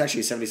 Juju Murray is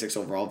actually 76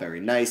 overall. Very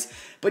nice.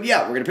 But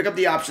yeah, we're going to pick up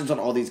the options on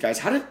all these guys.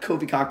 How did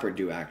Kofi Cockburn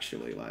do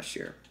actually last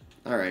year?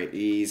 All right,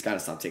 he's got to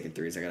stop taking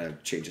threes. I got to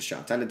change his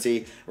shot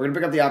tendency. We're going to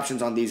pick up the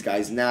options on these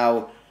guys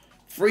now.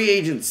 Free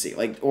agency,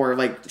 or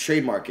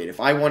trade market. If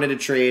I wanted to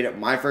trade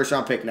my first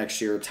round pick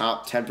next year,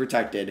 top 10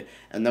 protected,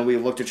 and then we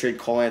look to trade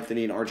Cole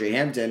Anthony and RJ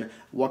Hampton,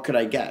 what could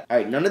I get? All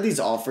right, none of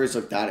these offers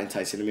look that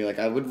enticing to me. Like,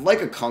 I would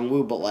like a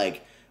Kongwu, but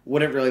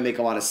wouldn't really make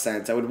a lot of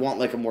sense. I would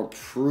want a more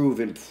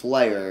proven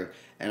player,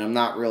 and I'm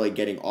not really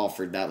getting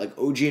offered that. Like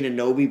OG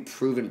Anunoby,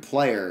 proven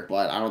player,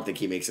 but I don't think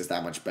he makes us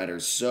that much better.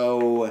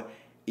 So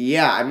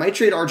yeah, I might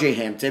trade RJ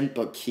Hampton,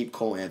 but keep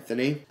Cole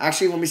Anthony.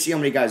 Actually, let me see how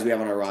many guys we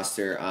have on our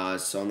roster.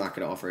 So I'm not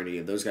going to offer any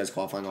of those guys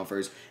qualifying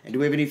offers. And do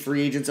we have any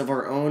free agents of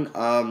our own?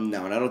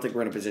 No, and I don't think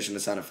we're in a position to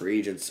sign a free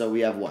agent. So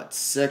we have,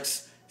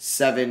 6,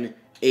 7,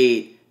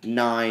 8,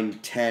 9,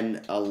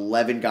 10,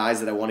 11 guys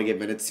that I want to give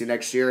minutes to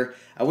next year.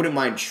 I wouldn't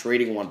mind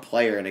trading one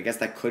player, and I guess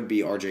that could be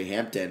RJ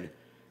Hampton.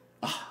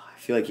 I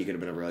feel like he could have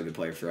been a really good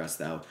player for us,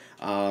 though.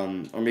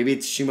 Or maybe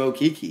it's Chuma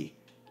Okeke.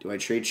 Do I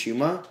trade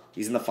Chuma?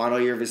 He's in the final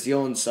year of his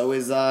deal, and so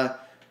is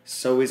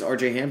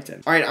RJ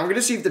Hampton. All right, I'm going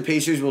to see if the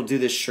Pacers will do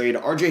this trade.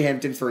 RJ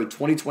Hampton for a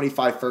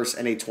 2025 first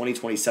and a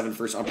 2027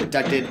 first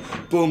unprotected.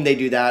 Boom, they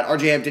do that.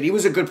 RJ Hampton, he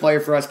was a good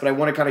player for us, but I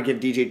want to kind of give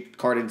DJ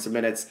Carton some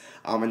minutes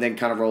and then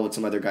kind of roll with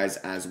some other guys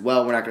as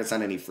well. We're not going to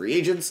sign any free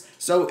agents,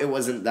 so it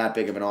wasn't that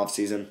big of an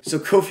offseason. So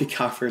Kofi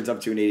Cockburn's up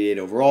to an 88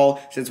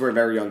 overall. Since we're a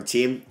very young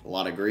team, a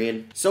lot of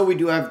green. So we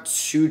do have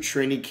 2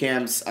 training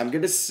camps. I'm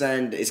going to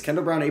send, is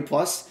Kendall Brown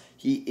A+?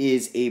 He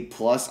is A+.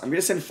 I'm going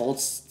to send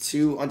Fultz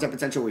to untapped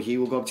potential where he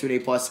will go up to an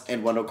A+,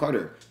 and Wendell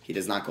Carter. he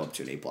does not go up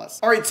to an A+.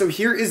 All right, so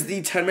here is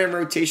the 10-man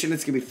rotation.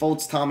 It's going to be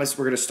Fultz, Thomas.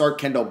 We're going to start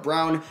Kendall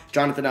Brown,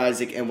 Jonathan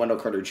Isaac, and Wendell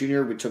Carter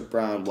Jr. We took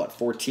Brown,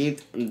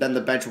 14th? And then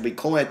the bench will be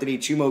Cole Anthony,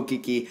 Chuma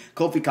Okeke,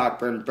 Kofi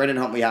Cockburn, Brendan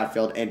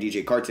Huntley-Hatfield, and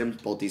DJ Carton.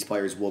 Both these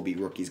players will be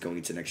rookies going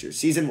into next year's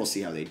season. We'll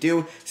see how they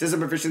do.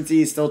 System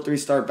proficiency is still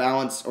 3-star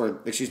balance,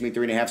 or excuse me,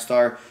 3.5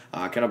 star.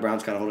 Kendall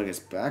Brown's kind of holding us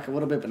back a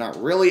little bit, but not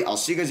really. I'll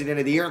see you guys at the end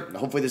of the year.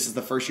 Hopefully this is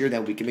the first year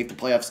that we can make the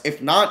playoffs.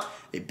 If not,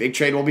 a big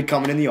trade will be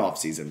coming in the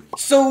offseason.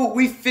 So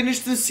we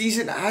finished the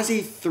season as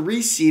a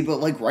 3 seed, but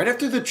like right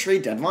after the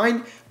trade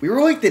deadline, we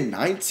were like the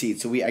 9th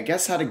seed, so we, I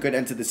guess, had a good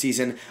end to the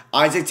season.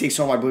 Isaac takes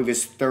home, I believe,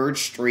 his 3rd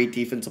straight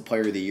Defensive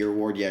Player of the Year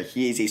award. Yeah,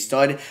 he is a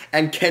stud.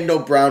 And Kendall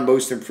Brown,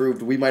 most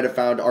improved. We might have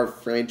found our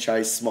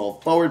franchise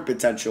small forward,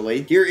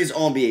 potentially. Here is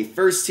All-NBA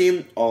first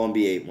team.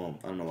 All-NBA, well,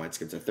 I don't know why it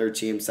skipped to 3rd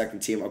team, 2nd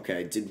team.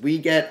 Okay, did we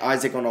get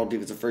Isaac on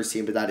All-Defensive first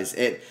team? But that is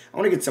it. I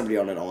want to get somebody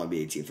on an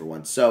All-NBA team for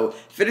once. So,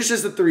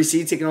 finishes the 3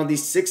 seed, taking on the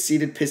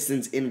 6-seeded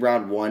Pistons in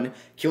round 1.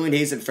 Killian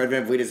Hayes and Fred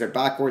VanVleet is their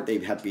backcourt. They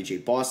have B.J.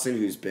 Boston,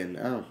 who's been,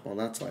 oh, well,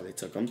 that's why they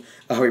took him.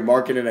 Harry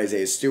Markin and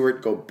Isaiah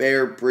Stewart,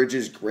 Gobert,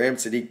 Bridges, Graham,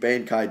 Sadiq Bey,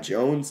 and Kai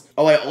Jones.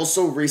 Oh, I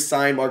also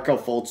re-signed Markelle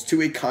Fultz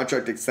to a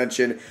contract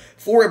extension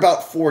for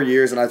about 4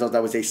 years, and I thought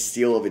that was a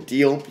steal of a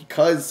deal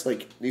because,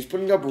 like, he's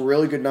putting up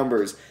really good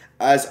numbers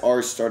as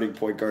our starting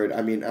point guard.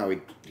 I mean,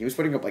 he was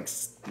putting up like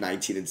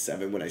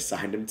 19-7 when I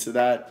signed him to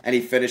that. And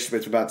he finished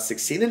with about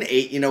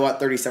 16-8. You know what?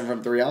 37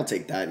 from 3. I'll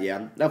take that.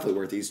 Yeah, definitely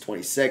worth it. He's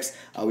 26.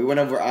 We went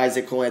over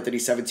Isaac Cole Anthony,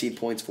 17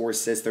 points, 4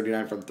 assists,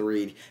 39 from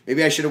 3.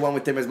 Maybe I should have went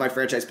with him as my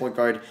franchise point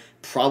guard.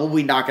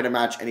 Probably not going to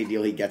match any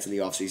deal he gets in the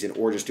offseason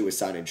or just do a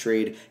sign and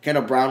trade.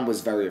 Kendall Brown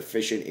was very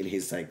efficient in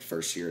his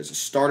first year as a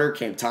starter.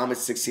 Cam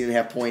Thomas,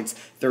 16.5 points,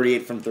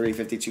 38 from 3,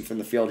 52 from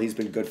the field. He's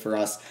been good for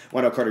us.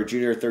 Wendell Carter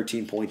Jr.,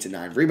 13 points and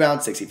 9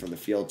 rebounds, 60 from the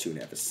field,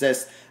 2.5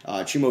 assists.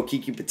 Chuma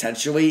Okeke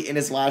potentially in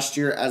his last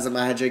year as a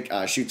Magic,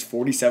 shoots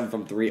 47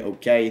 from 3,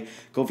 okay.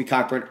 Kofi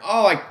Cockburn,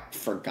 oh, I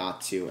forgot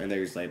to, and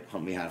there's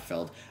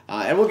Huntley-Hatfield.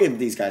 And we'll give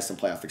these guys some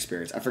playoff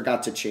experience. I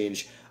forgot to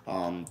change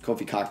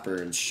Kofi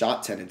Cockburn's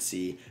shot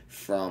tendency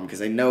from,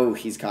 because I know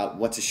he's got,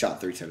 what's his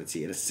shot 3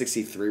 tendency? It is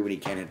 63 when he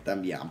can't hit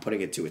them. Yeah, I'm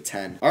putting it to a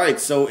 10. All right,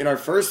 so in our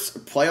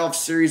first playoff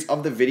series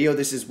of the video,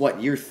 this is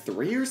what, year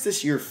 3 or is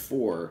this year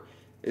 4?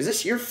 Is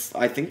this year?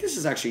 I think this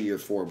is actually year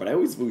 4, but I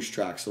always lose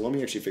track, so let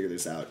me actually figure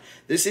this out.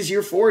 This is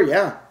year 4,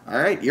 yeah. All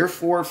right, year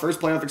 4, first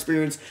playoff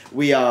experience.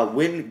 We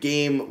win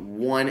game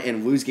 1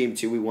 and lose game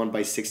 2. We won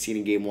by 16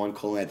 in game 1.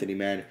 Cole Anthony,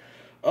 man.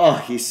 Oh,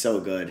 he's so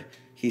good.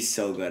 He's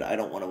so good. I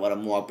don't want to let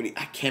him walk, but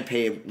I can't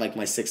pay him like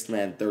my 6th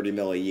man $30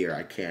 million a year.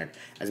 I can't.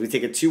 As we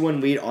take a 2-1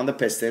 lead on the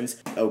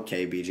Pistons.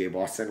 Okay, B.J.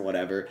 Boston,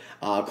 whatever.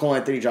 Cole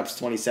Anthony drops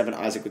 27.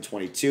 Isaac with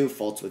 22.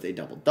 Fultz with a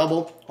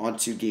double-double. On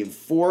to game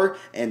 4,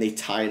 and they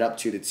tie it up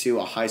 2-2.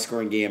 A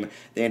high-scoring game.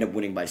 They end up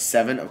winning by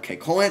 7. Okay,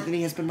 Cole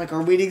Anthony has been like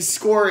our leading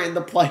scorer in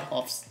the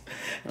playoffs.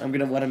 And I'm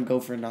going to let him go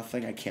for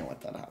nothing. I can't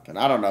let that happen.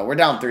 I don't know. We're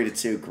down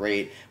 3-2.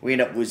 Great. We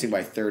end up losing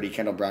by 30.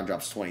 Kendall Brown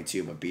drops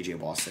 22, but B.J.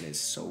 Boston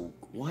is so...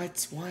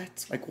 What?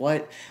 Like,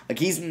 what? Like,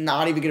 he's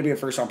not even going to be a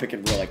first-round pick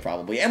in real life,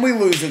 probably. And we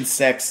lose in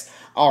 6.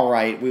 All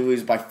right. We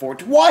lose by 4.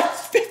 What?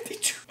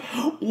 52.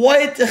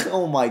 What?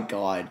 Oh, my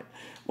God.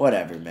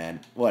 Whatever,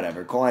 man.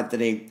 Whatever. Cole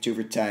Anthony, 2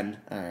 for 10.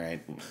 All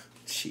right.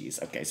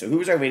 Jeez. Okay, so who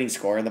was our leading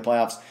scorer in the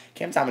playoffs?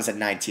 Cam Thomas had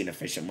 19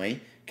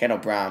 efficiently. Kendall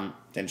Brown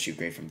didn't shoot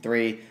great from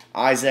 3.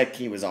 Isaac,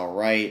 he was all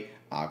right.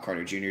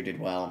 Carter Jr. did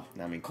well.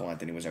 I mean, Cole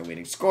Anthony was our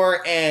leading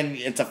scorer, and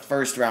it's a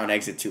first-round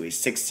exit to a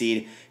 6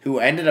 seed who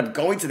ended up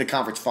going to the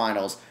conference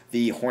finals.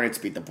 The Hornets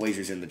beat the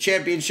Blazers in the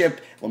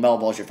championship. LaMelo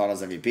Ball's your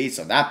finals MVP,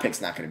 so that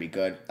pick's not going to be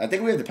good. I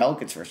think we have the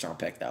Pelicans' first-round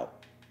pick, though.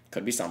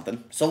 Could be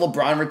something. So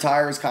LeBron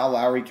retires, Kyle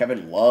Lowry,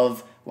 Kevin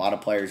Love. A lot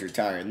of players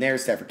retiring there.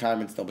 Stafford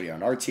Timons, nobody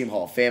on our team.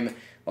 Hall of Fame.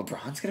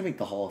 LeBron's going to make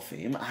the Hall of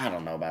Fame? I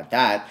don't know about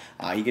that.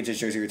 He gets his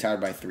jersey retired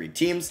by 3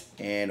 teams,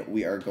 and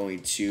we are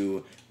going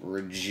to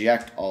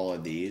reject all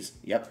of these.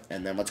 Yep,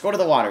 and then let's go to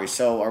the lottery.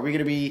 So are we going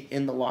to be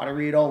in the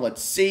lottery at all?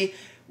 Let's see.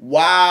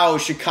 Wow,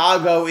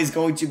 Chicago is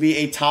going to be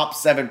a top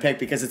 7 pick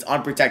because it's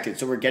unprotected,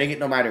 so we're getting it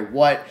no matter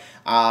what.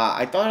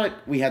 I thought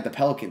we had the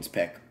Pelicans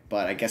pick,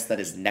 but I guess that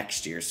is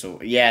next year.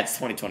 So, yeah, it's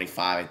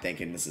 2025, I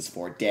think, and this is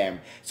 4. Damn.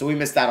 So, we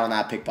missed out on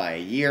that pick by a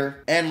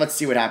year. And let's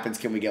see what happens.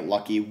 Can we get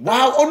lucky?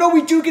 Wow. Oh, no,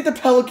 we do get the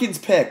Pelicans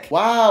pick.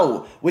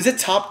 Wow. Was it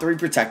top 3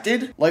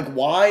 protected? Like,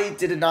 why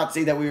did it not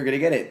say that we were going to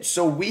get it?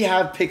 So, we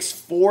have picks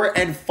 4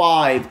 and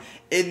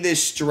 5 in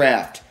this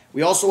draft.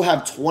 We also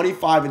have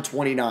 25 and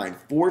 29.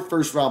 4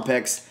 first-round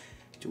picks.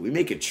 Do we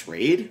make a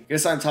trade? I'm going to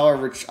sign Tyler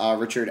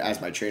Richard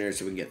as my trainer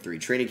so we can get 3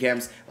 training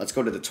camps. Let's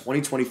go to the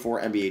 2024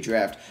 NBA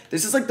draft.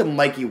 This is like the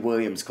Mikey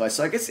Williams class.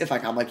 So I guess if I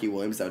got Mikey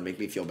Williams, that would make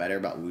me feel better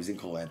about losing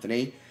Cole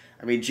Anthony.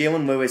 I mean,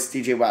 Jalen Lewis,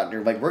 DJ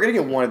Wagner. Like, we're going to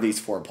get one of these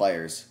 4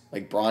 players.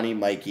 Like, Bronny,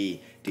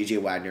 Mikey,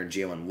 DJ Wagner, and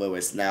Jalen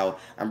Lewis. Now,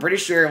 I'm pretty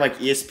sure, like,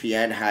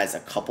 ESPN has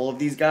a couple of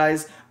these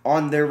guys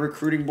on their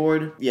recruiting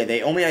board. Yeah,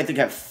 they only, I think,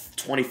 have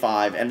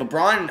 25. And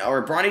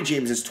Bronny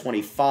James is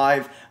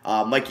 25.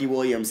 Mikey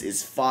Williams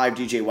is 5.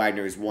 DJ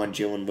Wagner is 1.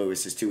 Jalen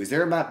Lewis is 2. Is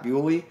there a Matt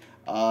Bewley?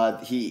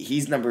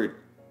 He's number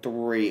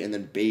 3, and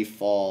then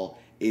Bayfall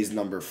is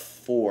number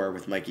 4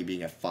 with Mikey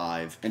being at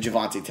 5 and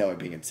Javonte Taylor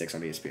being at 6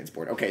 on ESPN's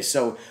board. Okay,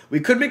 so we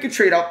could make a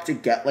trade up to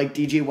get like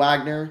DJ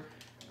Wagner.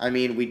 I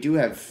mean, we do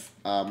have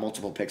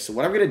multiple picks. So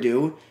what I'm going to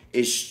do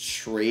is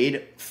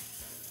trade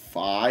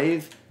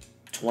 5,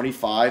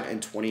 25,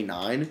 and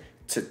 29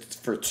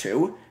 for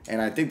 2. And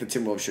I think the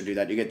Timberwolves should do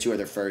that. You get 2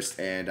 other first.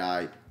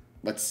 And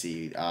let's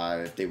see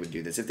if they would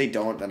do this. If they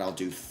don't, then I'll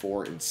do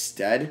 4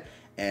 instead.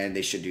 And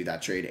they should do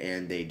that trade,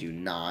 and they do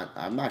not.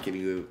 I'm not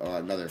giving you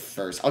another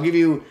first. I'll give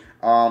you,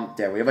 we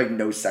have, like,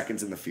 no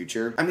seconds in the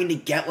future. I mean, to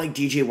get, like,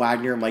 DJ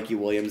Wagner and Mikey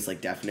Williams, like,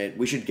 definite,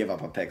 we should give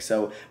up a pick.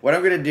 So, what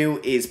I'm going to do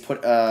is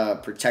put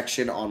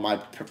protection on my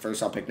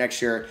first-round pick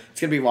next year. It's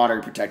going to be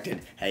lottery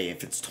protected. Hey,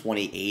 if it's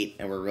 28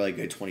 and we're really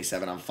good,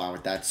 27, I'm fine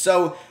with that.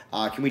 So,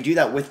 can we do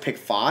that with pick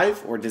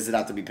 5, or does it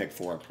have to be pick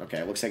 4? Okay,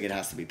 it looks like it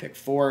has to be pick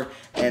 4,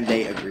 and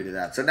they agree to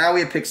that. So, now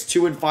we have picks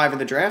 2 and 5 in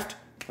the draft.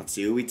 Let's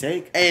see who we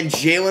take. And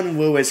Jalen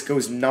Lewis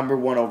goes number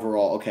 1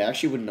 overall. Okay, I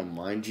actually wouldn't have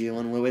mind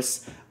Jalen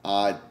Lewis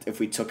if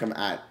we took him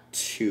at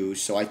 2.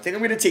 So I think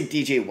I'm going to take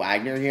DJ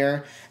Wagner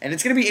here. And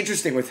it's going to be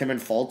interesting with him and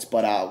Fultz,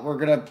 but we're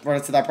going to run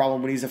into that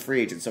problem when he's a free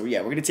agent. So yeah,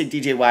 we're going to take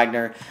DJ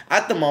Wagner.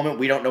 At the moment,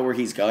 we don't know where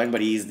he's going, but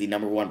he's the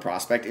number 1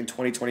 prospect in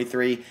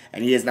 2023,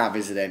 and he has not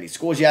visited any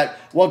schools yet.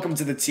 Welcome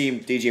to the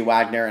team, DJ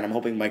Wagner, and I'm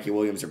hoping Mikey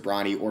Williams or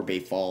Bronny or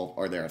Bayfall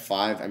are there at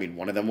 5. I mean,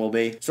 one of them will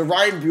be. So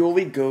Ryan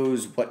Bewley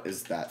goes, what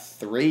is that,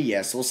 3?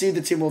 Yeah, so we'll see if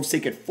the Timberwolves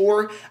take it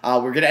 4.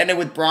 We're going to end it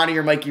with Bronny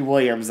or Mikey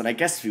Williams, and I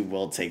guess we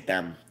will take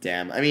them.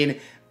 Damn. I mean,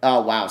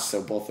 wow,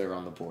 so both are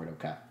on the board.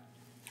 Okay.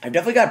 I've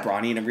definitely got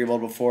Bronny in a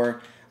rebuild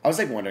before. I was,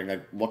 like, wondering,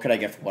 like, what could I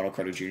get for Wendell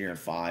Carter Jr. at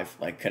 5?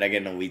 Like, could I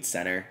get an elite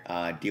center?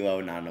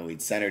 D'Lo, not an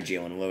elite center.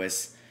 Jalen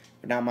Lewis,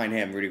 would not mind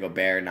him. Rudy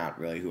Gobert, not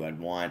really who I'd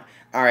want.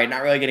 All right,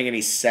 not really getting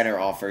any center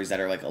offers that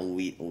are, like,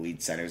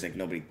 elite centers. Like,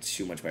 nobody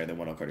too much better than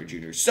Wendell Carter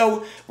Jr.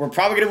 So, we're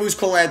probably going to lose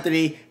Cole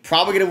Anthony.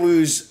 Probably going to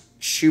lose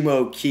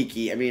Chuma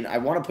Okeke. I mean, I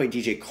want to play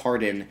DJ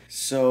Carden.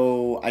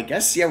 So, I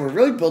guess, yeah, we're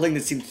really building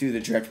this team through the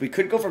draft. We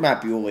could go for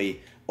Matt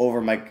Bewley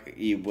over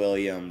Mikey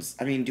Williams.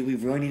 I mean, do we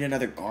really need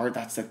another guard?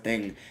 That's the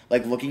thing.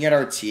 Like, looking at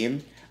our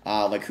team,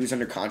 like, who's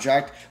under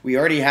contract, we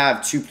already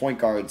have 2 point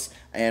guards,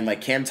 and,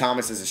 like, Cam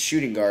Thomas is a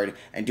shooting guard,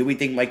 and do we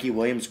think Mikey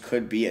Williams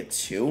could be a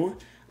 2?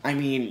 I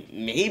mean,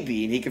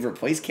 maybe, and he could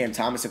replace Cam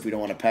Thomas if we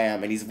don't want to pay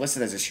him, and he's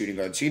listed as a shooting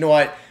guard. So, you know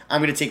what?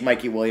 I'm going to take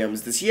Mikey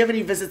Williams. Does he have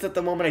any visits at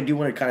the moment? I do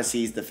want to kind of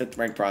see. He's the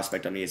 5th-ranked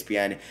prospect on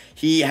ESPN.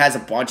 He has a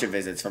bunch of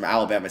visits from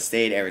Alabama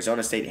State,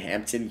 Arizona State,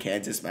 Hampton,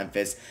 Kansas,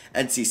 Memphis,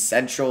 NC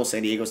Central,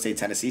 San Diego State,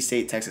 Tennessee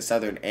State, Texas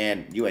Southern,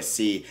 and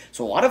USC.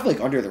 So, a lot of,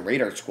 like,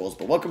 under-the-radar schools,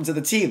 but welcome to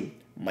the team,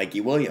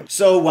 Mikey Williams.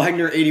 So,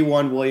 Wagner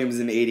 81, Williams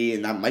an 80,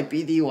 and that might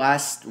be the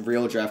last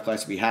real draft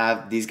class we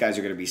have. These guys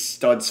are going to be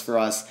studs for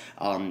us,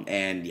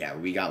 and yeah,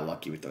 we got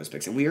lucky with those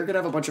picks. And we are going to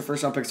have a bunch of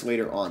first-round picks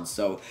later on.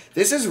 So,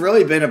 this has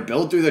really been a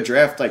build through the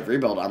draft, like,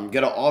 rebuild. I'm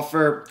going to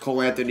offer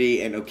Cole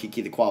Anthony and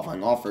Okeke the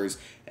qualifying offers,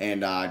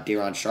 and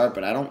Day'Ron Sharpe,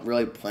 but I don't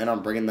really plan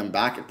on bringing them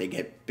back if they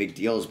get big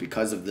deals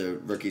because of the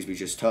rookies we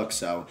just took.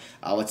 So,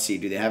 let's see.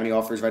 Do they have any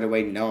offers right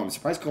away? No, I'm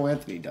surprised Cole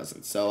Anthony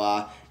doesn't. So,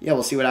 yeah,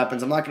 we'll see what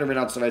happens. I'm not going to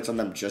announce the rights on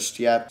them just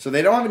yet. So,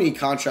 they don't have any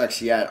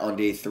contracts yet on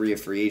day 3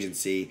 of free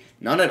agency.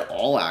 None at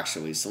all,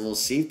 actually. So, we'll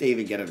see if they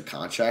even get a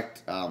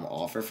contract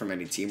offer from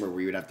any team where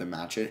we would have to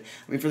match it.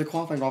 I mean, for the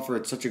qualifying offer,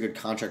 it's such a good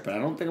contract, but I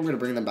don't think I'm going to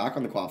bring them back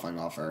on the qualifying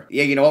offer.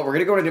 Yeah, you know what? We're going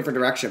to go in a different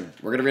direction.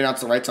 We're going to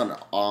announce the rights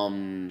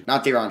on,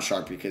 not Day'Ron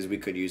Sharpe, because we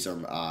could use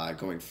him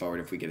going forward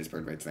if we get his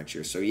bird rights next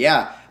year. So,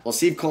 yeah, we'll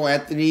see if Cole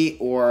Anthony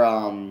or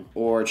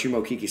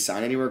Chuma Okeke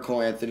sign anywhere.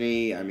 Cole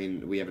Anthony, I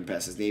mean, we haven't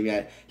passed his name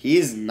yet. He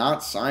is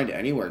not signed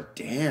anywhere.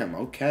 Damn,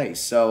 okay.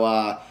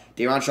 So,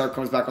 Day'Ron Sharpe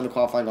comes back on the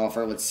qualifying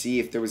offer. Let's see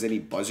if there was any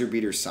buzzer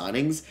beater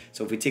signings.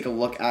 So, if we take a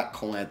look at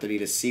Cole Anthony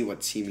to see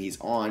what team he's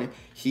on,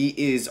 he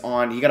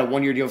got a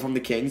 1-year deal from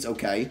the Kings,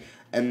 okay.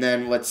 And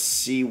then let's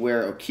see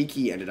where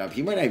Okeke ended up.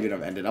 He might not even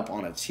have ended up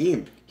on a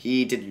team.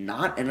 He did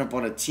not end up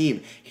on a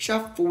team. He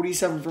shot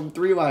 47 from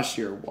 3 last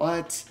year.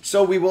 What?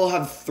 So we will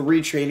have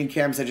 3 training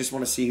camps. I just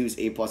want to see who's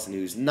A+ and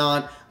who's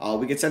not.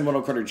 We could send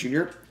Wendell Carter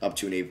Jr. up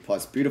to an A+.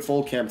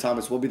 Beautiful. Cam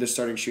Thomas will be the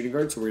starting shooting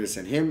guard, so we're going to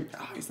send him.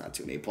 He's not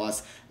to an A+. All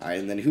right,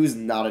 and then who's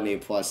not an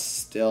A+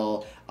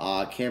 still?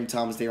 Cam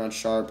Thomas, Day'Ron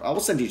Sharpe. I will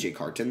send DJ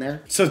Carton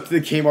there. So the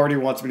game already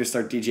wants me to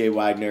start DJ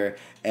Wagner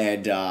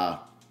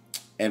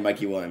and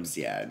Mikey Williams.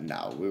 Yeah,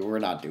 no, we're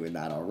not doing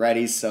that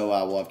already. So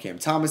we'll have Cam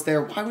Thomas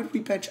there. Why would we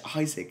bench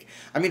Isaac?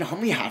 I mean,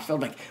 Huntley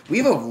Hatfield, like, we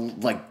have a,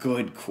 like,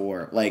 good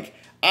core. Like,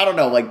 I don't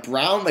know, like,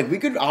 Brown, like, we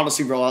could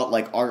honestly roll out,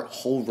 like, our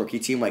whole rookie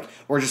team. Like,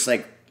 we're just,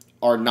 like,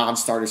 our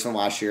non-starters from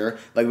last year.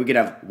 Like, we could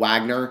have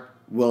Wagner,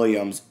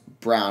 Williams,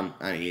 Brown,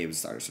 I mean, he was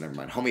starter, so never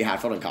mind. Homie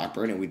Hatfield and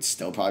Cockburn, and we'd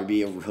still probably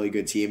be a really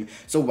good team.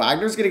 So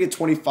Wagner's going to get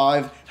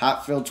 25,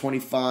 Hatfield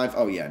 25.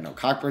 Oh, yeah, no,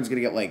 Cockburn's going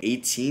to get like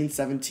 18,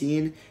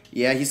 17.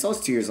 Yeah, he still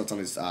has 2 years left on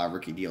his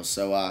rookie deal.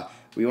 So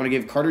We want to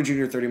give Carter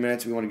Jr. 30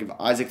 minutes. We want to give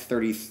Isaac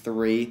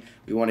 33.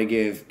 We want to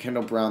give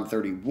Kendall Brown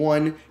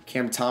 31.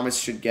 Cam Thomas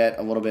should get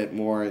a little bit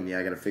more. And yeah,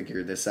 I got to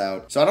figure this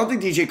out. So I don't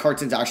think DJ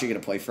Carton's actually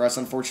going to play for us,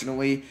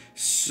 unfortunately.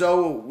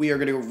 So we are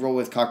going to roll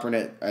with Cockburn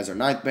as our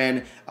 9th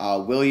man.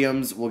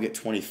 Williams will get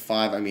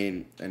 25. I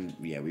mean, and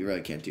yeah, we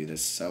really can't do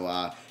this.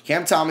 So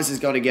Cam Thomas is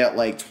going to get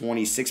like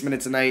 26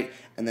 minutes a night.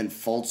 And then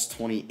Fultz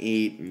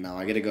 28. No,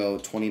 I got to go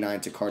 29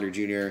 to Carter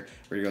Jr.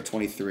 We're going to go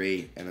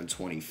 23 and then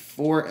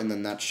 24. And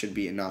then that should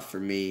be enough for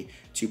me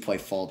to play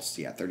Fultz.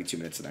 Yeah, 32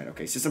 minutes a night.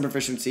 Okay, system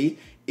proficiency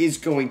is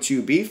going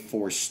to be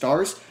 4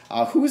 stars.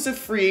 Who is a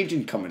free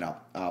agent coming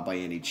up by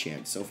any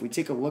chance? So if we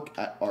take a look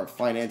at our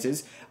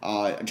finances,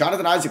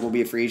 Jonathan Isaac will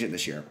be a free agent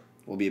this year.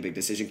 Will be a big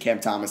decision. Cam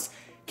Thomas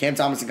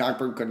and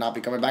Cockburn could not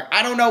be coming back.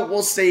 I don't know.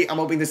 We'll see. I'm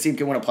hoping this team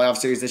can win a playoff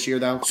series this year,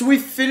 though. So we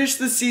finished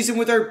the season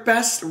with our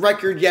best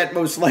record yet,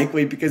 most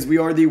likely, because we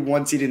are the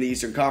 1 seed in the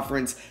Eastern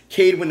Conference.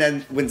 Cade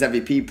wins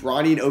MVP.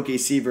 Bronny and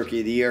OKC Rookie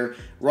of the Year.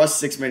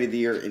 Russ 6th Man of the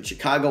Year in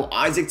Chicago.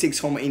 Isaac takes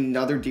home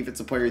another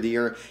Defensive Player of the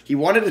Year. He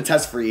wanted to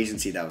test free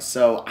agency, though.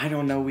 So I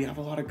don't know. We have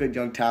a lot of good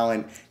young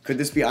talent. Could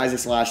this be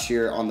Isaac's last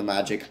year on the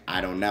Magic?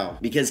 I don't know.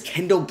 Because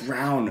Kendall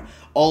Brown,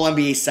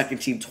 All-NBA second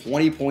team,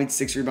 20 points,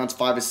 6 rebounds,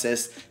 5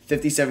 assists,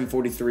 57,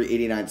 43,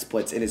 89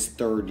 splits in his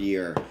 3rd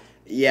year.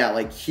 Yeah,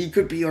 like, he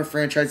could be our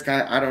franchise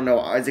guy. I don't know.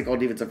 Isaac, all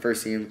defensive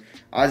first team.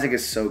 Isaac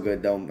is so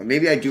good, though.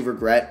 Maybe I do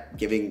regret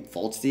giving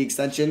Fultz the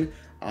extension.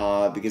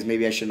 Because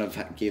maybe I shouldn't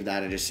have gave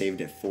that and just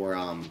saved it for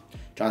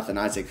Jonathan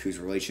Isaac, whose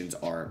relations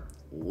are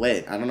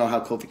lit. I don't know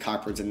how Kofi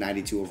Cockburn's a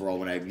 92 overall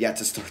when I have yet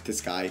to start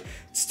this guy.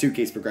 It's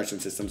 2K's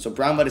progression system. So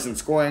Brown led us in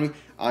scoring.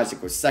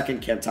 Isaac was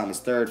 2nd. Cam Thomas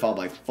 3rd, followed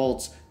by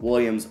Fultz,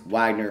 Williams,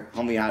 Wagner,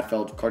 Huntley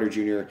Hatfield, Carter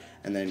Jr.,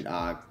 and then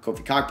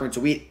Kofi Cockburn.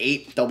 So we had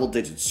 8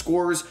 double-digit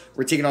scores.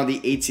 We're taking on the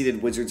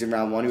 8-seeded Wizards in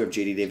round 1, who have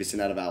J.D. Davison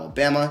out of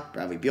Alabama,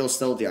 Bradley Beal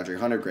still, DeAndre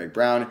Hunter, Greg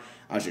Brown,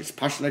 Andrej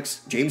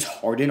Pašnik, James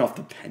Harden off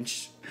the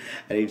bench.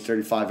 At age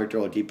 35, Victor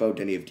Oladipo,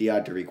 Denny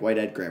Avdija, Dariq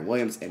Whitehead, Grant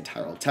Williams, and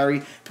Tyrell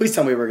Terry. Please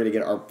tell me we're going to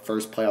get our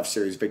first playoff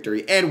series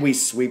victory, and we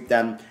sweep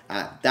them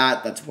at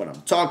that. That's what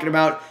I'm talking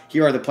about.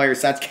 Here are the player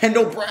stats.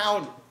 Kendall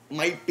Brown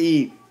might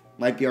be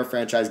our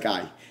franchise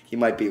guy. He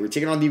might be. We're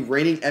taking on the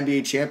reigning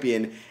NBA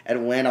champion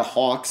Atlanta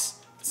Hawks.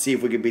 Let's see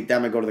if we can beat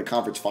them and go to the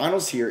conference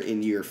finals here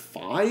in year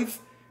 5.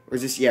 Or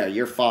is this, yeah,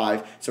 year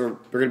 5. So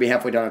we're going to be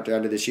halfway down at the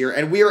end of this year.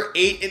 And we are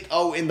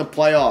 8-0 in the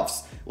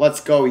playoffs.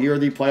 Let's go. Here are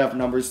the playoff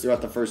numbers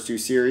throughout the first 2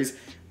 series.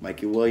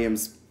 Mikey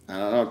Williams, I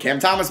don't know. Cam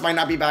Thomas might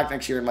not be back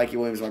next year, and Mikey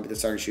Williams might be the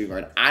starting shooting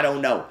guard. I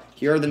don't know.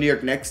 Here are the New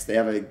York Knicks. They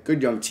have a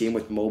good young team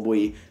with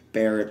Mobley,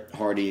 Barrett,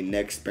 Hardy,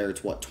 Knicks.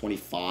 Barrett's, what,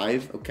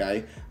 25?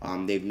 Okay.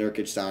 They have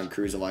Nurkic, down,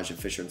 Cruz, Elijah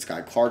Fisher, and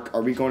Sky Clark.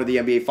 Are we going to the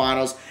NBA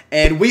Finals?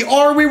 And we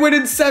are. We win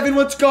in 7.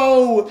 Let's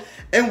go.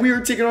 And we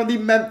are taking on the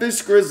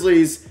Memphis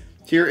Grizzlies.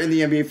 Here in the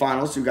NBA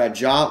Finals, we got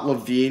Ja,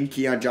 Levine,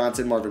 Keon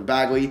Johnson, Marvin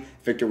Bagley,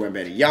 Victor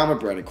Wembanyama,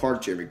 Brandon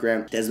Clark, Jeremy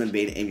Grant, Desmond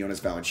Bane, and Jonas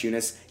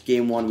Valanciunas.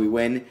 Game 1, we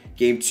win.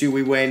 Game 2,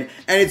 we win.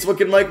 And it's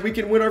looking like we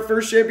can win our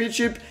first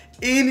championship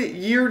in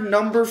year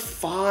number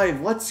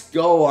 5. Let's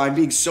go. I'm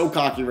being so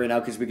cocky right now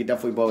because we could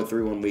definitely blow a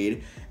 3-1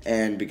 lead.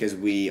 And because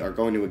we are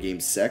going to a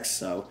game 6,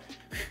 so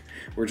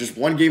we're just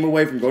 1 game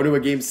away from going to a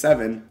game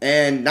 7.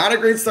 And not a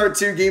great start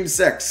to game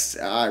 6.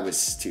 I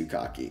was too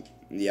cocky.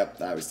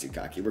 Yep, I was too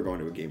cocky. We're going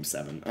to a game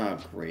 7. Oh,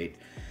 great.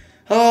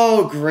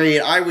 Oh, great.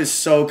 I was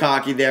so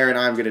cocky there, and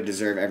I'm going to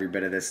deserve every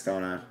bit of this,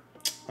 don't I?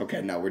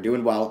 Okay, no, we're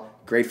doing well.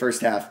 Great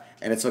first half,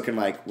 and it's looking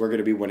like we're going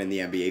to be winning the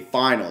NBA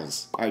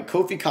Finals. All right,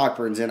 Kofi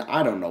Cockburn's in.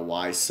 I don't know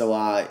why. So,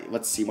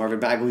 let's see. Marvin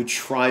Bagley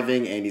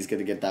driving, and he's going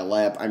to get that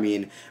layup. I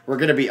mean, we're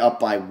going to be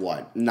up by,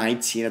 what,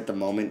 19 at the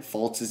moment.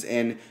 Fultz is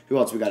in. Who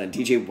else we got in?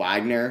 DJ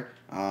Wagner.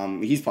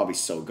 He's probably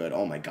so good.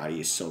 Oh, my God, he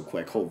is so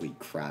quick. Holy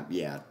crap.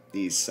 Yeah.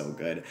 He's so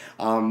good.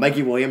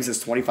 Mikey Williams has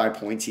 25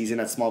 points. He's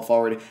in at small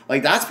forward.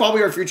 Like, that's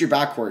probably our future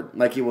backcourt.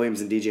 Mikey Williams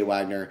and DJ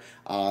Wagner.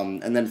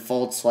 And then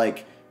Fultz,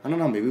 like, I don't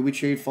know. Maybe we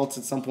trade Fultz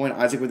at some point.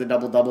 Isaac with a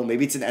double-double.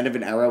 Maybe it's an end of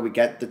an era. We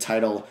get the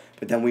title,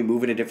 but then we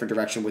move in a different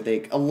direction with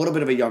a little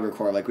bit of a younger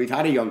core. Like, we've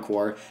had a young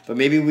core, but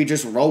maybe we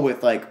just roll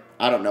with, like,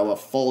 I don't know, a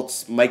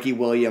Fultz, Mikey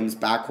Williams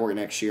backcourt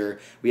next year.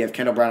 We have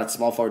Kendall Brown at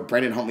small forward,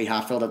 Brandon Huntley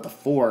Hatfield at the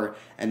 4,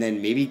 and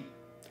then maybe,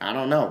 I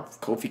don't know,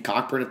 Kofi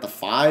Cockburn at the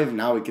 5.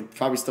 Now we could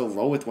probably still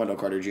roll with Wendell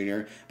Carter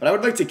Jr. But I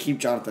would like to keep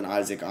Jonathan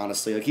Isaac,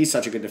 honestly. Like, he's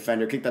such a good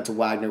defender. Kick that to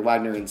Wagner.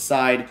 Wagner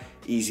inside.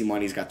 Easy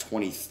money. He's got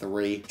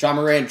 23. John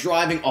Moran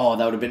driving. Oh,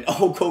 that would have been...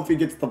 Oh, Kofi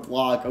gets the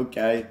block.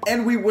 Okay.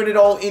 And we win it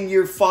all in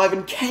year 5.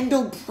 And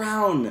Kendall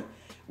Brown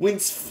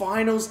wins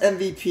Finals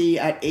MVP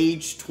at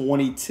age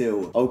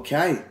 22.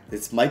 Okay,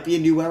 this might be a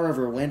new era of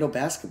Orlando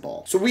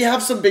basketball. So we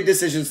have some big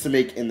decisions to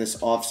make in this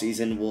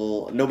offseason.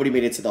 Well, nobody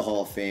made it to the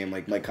Hall of Fame.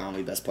 Like Mike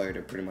Conley, best player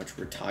to pretty much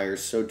retire.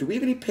 So do we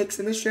have any picks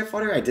in this draft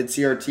order? I did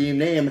see our team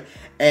name,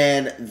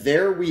 and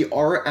there we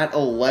are at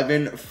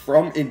 11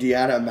 from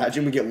Indiana.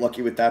 Imagine we get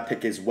lucky with that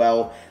pick as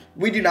well.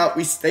 We do not.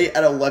 We stay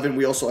at 11.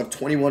 We also have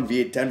 21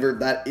 via Denver.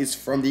 That is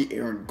from the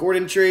Aaron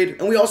Gordon trade.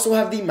 And we also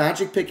have the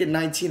Magic pick at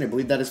 19. I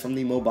believe that is from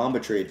the Mo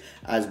Bamba trade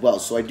as well.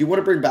 So I do want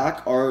to bring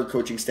back our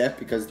coaching staff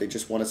because they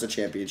just won us a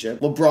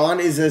championship. LeBron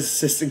is an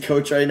assistant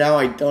coach right now.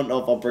 I don't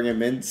know if I'll bring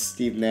him in.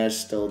 Steve Nash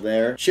still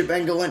there. Chip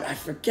Engelland, I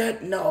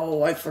forget.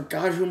 No, I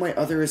forgot who my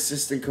other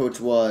assistant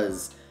coach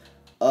was.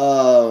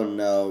 Oh,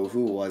 no.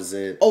 Who was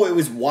it? Oh, it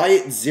was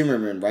Wyatt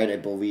Zimmerman, right? I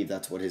believe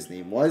that's what his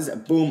name was.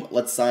 Boom.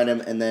 Let's sign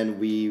him. And then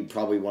we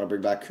probably want to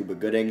bring back Cuba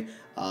Gooding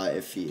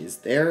if he is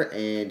there.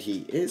 And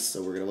he is. So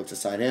we're going to look to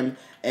sign him.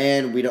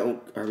 And we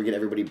don't... Or we get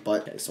everybody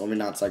but... Okay, so let me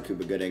not sign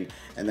Cuba Gooding.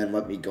 And then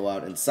let me go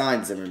out and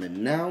sign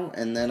Zimmerman now.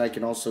 And then I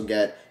can also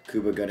get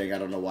Cuba Gooding. I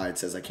don't know why it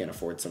says I can't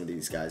afford some of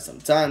these guys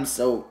sometimes.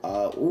 So,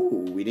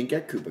 ooh, we didn't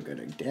get Cuba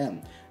Gooding.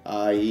 Damn.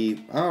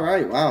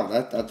 Alright, wow,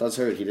 that does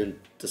hurt. He didn't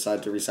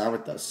decide to resign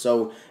with us.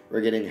 So,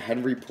 we're getting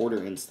Henry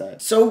Porter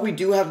instead. So, we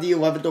do have the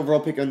 11th overall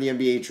pick on the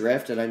NBA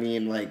draft, and I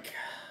mean, like,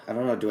 I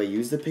don't know, do I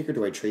use the pick or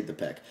do I trade the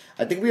pick?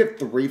 I think we have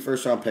 3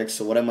 first-round picks,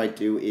 so what I might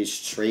do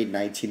is trade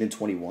 19 and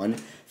 21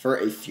 for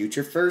a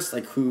future first.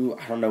 Like,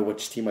 I don't know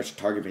which team I should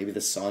target. Maybe the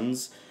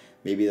Suns?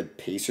 Maybe the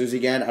Pacers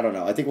again? I don't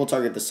know. I think we'll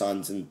target the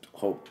Suns and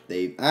hope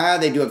they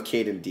do have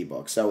Cade and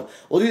D-Book. So,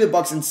 we'll do the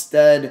Bucks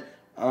instead.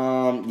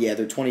 Yeah,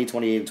 they're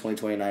 2028 and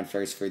 2029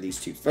 first for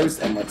these 2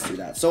 first, and let's do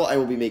that. So I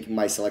will be making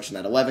my selection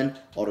at 11,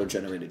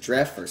 auto-generated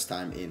draft, first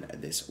time in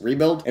this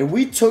rebuild. And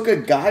we took a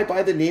guy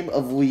by the name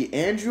of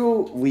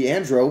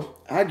Leandro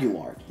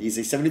Aguilar. He's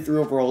a 73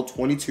 overall,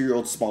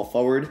 22-year-old small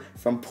forward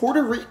from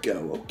Puerto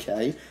Rico.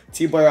 Okay.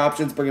 T-player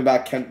options, bringing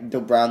back Kendall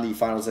Brown, the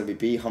Finals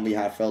MVP, Huntley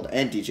Hatfield,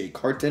 and DJ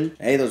Carton.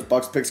 Hey, those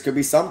Bucks picks could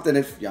be something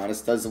if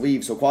Giannis does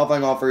leave. So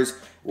qualifying offers,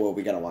 well,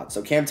 we got a lot.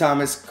 So Cam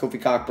Thomas, Kofi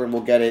Cockburn,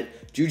 we'll get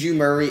it. Juju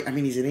Murray, I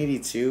mean, he's an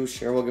 82.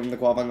 Sure, we'll give him the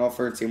qualifying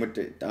offer. Same with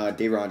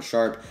Day'Ron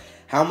Sharpe.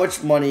 How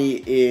much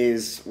money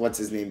is, what's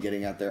his name,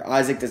 getting out there?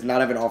 Isaac does not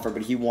have an offer,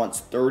 but he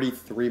wants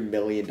 $33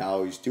 million.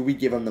 Do we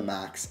give him the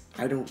max?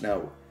 I don't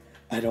know.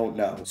 I don't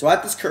know. So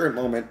at this current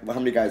moment, how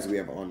many guys do we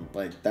have on,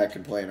 like, that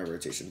can play in our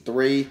rotation?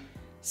 3,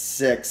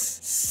 6,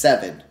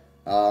 7.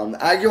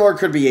 Aguilar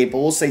could be 8, but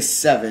we'll say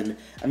 7.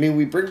 I mean,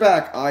 we bring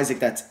back Isaac,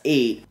 that's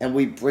 8, and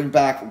we bring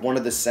back one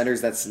of the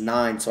centers, that's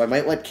 9. So I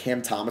might let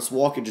Cam Thomas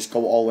walk and just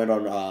go all in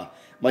on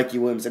Mikey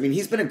Williams. I mean,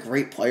 he's been a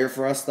great player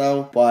for us,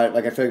 though, but,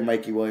 like, I feel like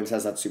Mikey Williams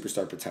has that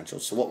superstar potential.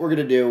 So what we're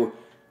going to do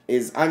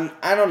is, I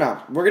don't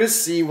know. We're going to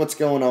see what's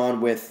going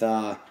on with,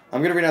 I'm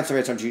going to renounce the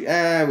rights on Juju.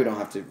 We don't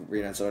have to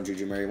renounce it on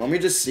Juju Murray. Let me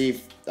just see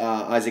if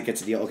Isaac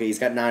gets a deal. Okay, he's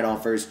got 9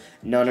 offers.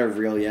 None are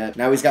real yet.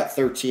 Now he's got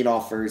 13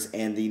 offers,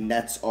 and the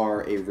Nets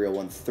are a real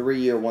one.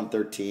 3-year,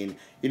 113.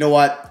 You know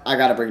what? I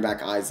got to bring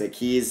back Isaac.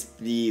 He is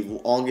the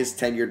longest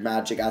tenured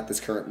Magic at this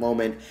current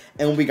moment,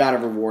 and we got to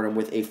reward him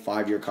with a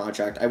 5-year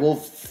contract. I will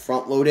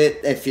front load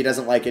it. If he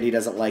doesn't like it, he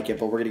doesn't like it,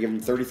 but we're going to give him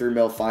 $33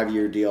 million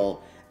 5-year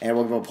deal. And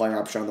we'll give him a player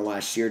option on the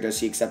last year. Does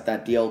he accept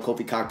that deal?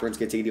 Kofi Cockburn's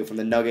going to take a deal from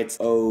the Nuggets.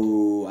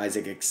 Oh,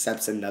 Isaac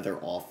accepts another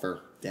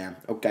offer. Damn.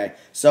 Okay.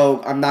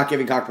 So I'm not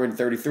giving Cockburn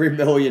 $33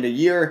 million a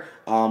year.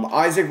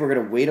 Isaac, we're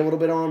going to wait a little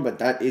bit on, but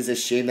that is a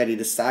shame that he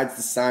decides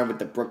to sign with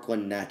the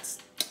Brooklyn Nets.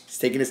 He's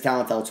taking his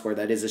talent elsewhere.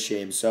 That is a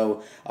shame.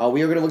 So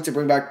we are going to look to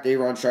bring back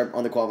Day'Ron Sharpe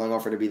on the qualifying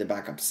offer to be the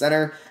backup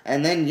center.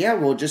 And then, yeah,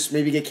 we'll just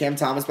maybe get Cam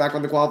Thomas back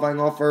on the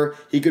qualifying offer.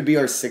 He could be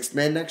our 6th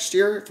man next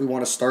year if we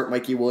want to start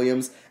Mikey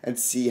Williams and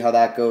see how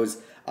that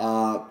goes.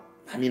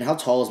 I mean, how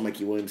tall is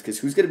Mikey Williams? Because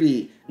who's going to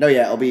be... No,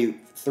 yeah, it'll be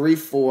 3,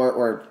 4,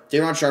 or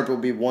Day'Ron Sharpe will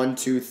be 1,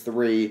 2,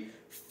 3,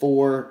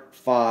 4,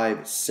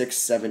 5, 6,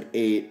 7,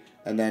 8,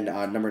 and then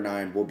number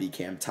 9 will be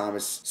Cam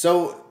Thomas.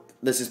 So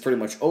this is pretty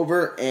much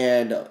over,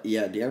 and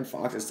yeah, De'Aaron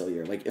Fox is still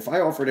here. Like, if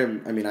I offered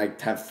him, I mean, I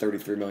have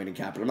 $33 million in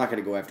cap, but I'm not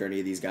going to go after any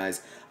of these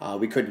guys.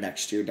 We could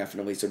next year,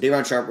 definitely. So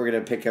Day'Ron Sharpe, we're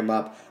going to pick him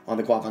up on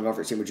the qualifying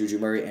offer, same with Juju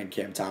Murray and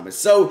Cam Thomas.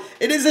 So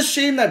it is a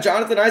shame that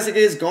Jonathan Isaac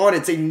is gone.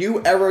 It's a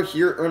new era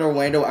here in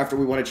Orlando after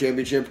we won a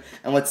championship,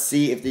 and let's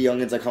see if the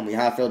youngins like Huntley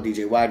Hatfield,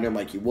 DJ Wagner,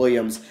 Mikey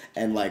Williams,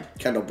 and like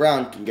Kendall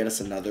Brown can get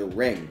us another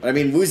ring. But I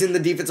mean, losing the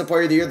defensive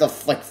player of the year, the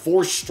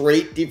 4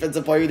 straight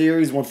defensive player of the year,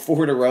 he's won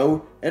 4 in a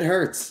row. It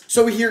hurts.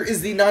 So here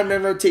is the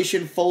 9-man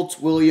rotation.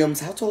 Fultz, Williams.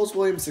 How tall is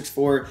Williams?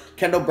 6'4".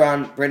 Kendall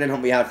Brown, Brandon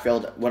Huntley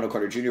Hatfield, Wendell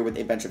Carter Jr. with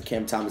a bench of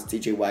Cam Thomas,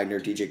 DJ Wagner,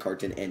 DJ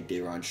Carton, and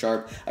Day'Ron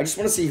Sharpe. I just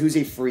want to see who's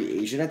a free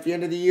agent at the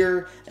end of the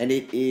year. And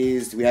it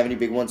is, do we have any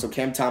big ones? So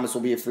Cam Thomas will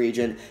be a free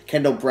agent.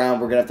 Kendall Brown,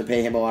 we're going to have to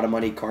pay him a lot of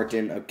money.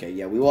 Carton, okay,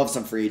 yeah, we will have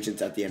some free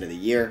agents at the end of the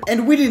year.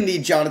 And we didn't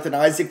need Jonathan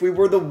Isaac. We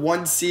were the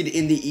 1 seed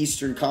in the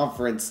Eastern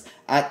Conference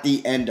at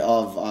the end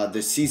of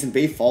the season.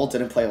 Bay Fall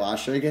didn't play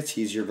last year, I guess.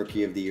 He's your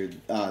rookie of the year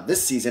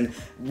this season.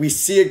 We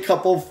see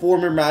couple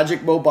former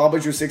Magic. Mo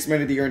Bamba drew 6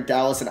 Man of the Year in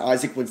Dallas, and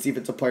Isaac wins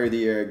Defensive Player of the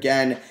Year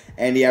again.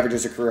 And he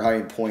averages a career high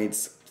in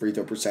points, free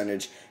throw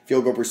percentage,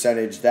 field goal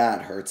percentage.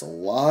 That hurts a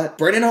lot.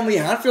 Brendan Huntley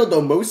Hatfield,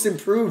 though, most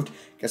improved.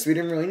 Guess we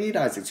didn't really need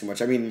Isaac too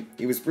much. I mean,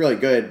 he was really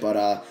good,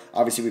 but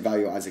obviously we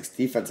value Isaac's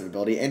defensive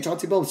ability. And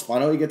Chauncey Billups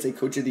finally gets a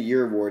Coach of the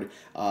Year award.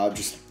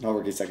 Just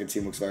All-Rookie second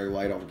team looks very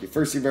light. All-Rookie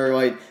first team very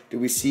light. Do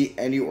we see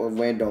any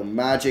Orlando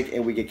Magic?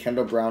 And we get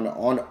Kendall Brown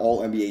on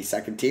All-NBA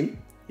second team.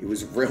 He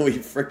was really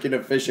freaking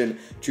efficient.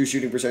 True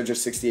shooting percentage of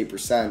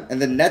 68%.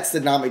 And the Nets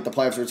did not make the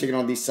playoffs. We're taking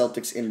on these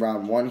Celtics in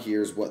round 1.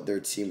 Here's what their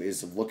team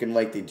is looking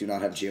like. They do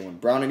not have Jaylen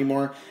Brown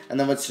anymore. And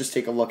then let's just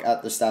take a look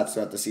at the stats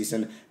throughout the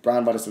season.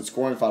 Brown, Buddison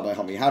scoring, followed by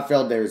Huntley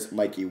Hatfield. There's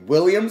Mikey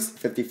Williams,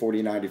 50,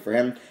 40, 90 for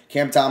him.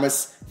 Cam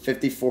Thomas,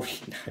 50,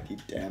 40,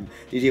 90, damn.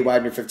 DJ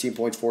Wagner, 15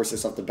 points, 4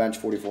 assists off the bench,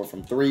 44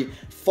 from 3.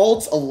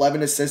 Fultz,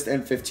 11 assists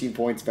and 15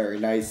 points, very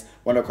nice.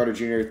 Wendell Carter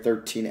Jr.,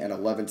 13 and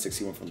 11,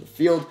 61 from the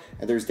field.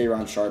 And there's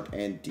Day'Ron Sharpe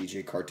and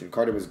DJ Carton.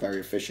 Carter was very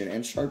efficient,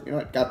 and Sharpe, you know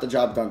what, got the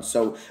job done.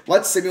 So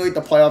let's simulate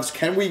the playoffs.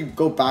 Can we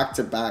go back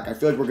to back? I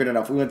feel like we're good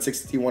enough. We went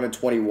 61 and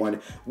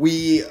 21.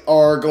 We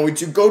are going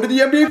to go to the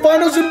NBA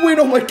Finals and win.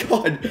 Oh my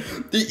God.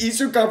 The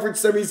Eastern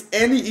Conference semis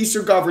and the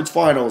Eastern Conference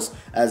Finals.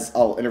 As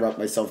I'll interrupt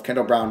myself,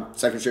 Kendall Brown,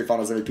 second straight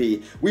Finals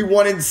MVP. We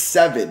won in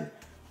 7.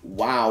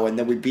 Wow. And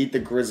then we beat the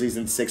Grizzlies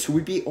in 6, who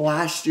we beat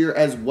last year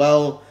as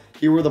well.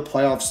 Here were the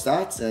playoff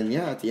stats, and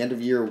yeah, at the end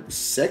of year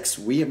 6,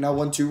 we have now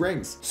won 2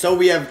 rings. So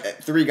we have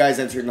 3 guys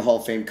entering the Hall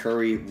of Fame: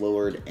 Curry,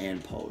 Lillard,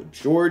 and Paul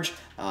George.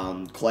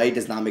 Clay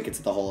does not make it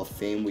to the Hall of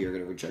Fame. We are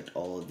going to reject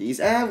all of these.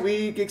 And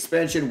league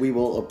expansion, we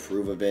will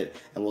approve of it,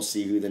 and we'll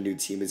see who the new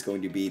team is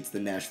going to be. It's the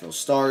Nashville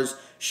Stars.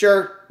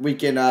 Sure, we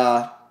can...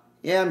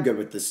 yeah, I'm good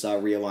with this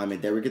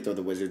realignment there. We could throw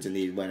the Wizards in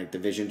the Atlantic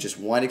Division. Just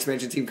one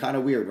expansion team, kind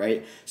of weird,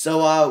 right? So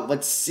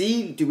let's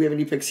see. Do we have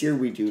any picks here?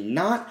 We do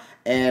not.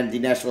 And the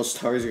Nashville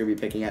Stars are going to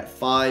be picking at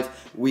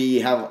 5.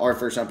 We have our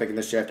first round pick in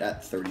this draft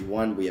at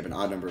 31. We have an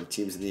odd number of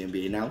teams in the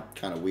NBA now.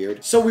 Kind of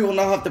weird. So we will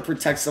now have to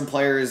protect some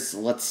players.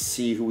 Let's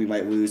see who we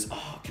might lose.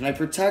 Oh, can I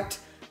protect?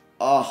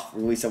 Oh,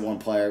 release of one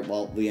player.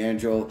 Well,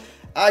 Leandro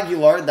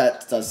Aguilar,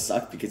 that does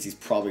suck because he's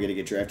probably going to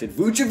get drafted.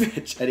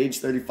 Vucevic at age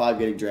 35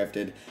 getting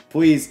drafted.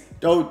 Please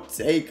don't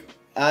take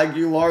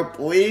Aguilar,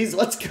 please.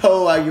 Let's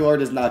go. Aguilar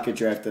does not get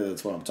drafted.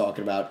 That's what I'm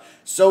talking about.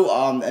 So,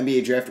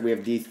 NBA draft, we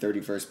have the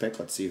 31st pick.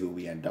 Let's see who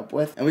we end up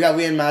with. And we got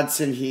Liam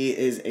Madsen. He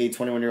is a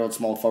 21-year-old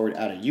small forward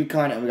out of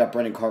UConn. And we got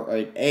Brendan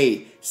Cartwright,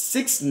 a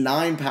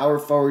 6'9" power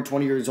forward,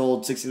 20 years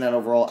old, 69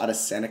 overall out of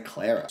Santa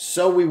Clara.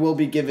 So we will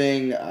be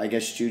giving, I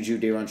guess, Juju,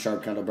 Day'Ron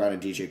Sharpe, Kendall Brown,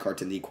 and DJ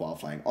Carton the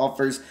qualifying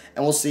offers.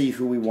 And we'll see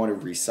who we want to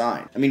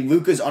re-sign. I mean,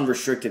 Luka's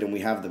unrestricted and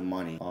we have the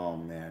money. Oh,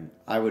 man.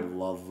 I would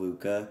love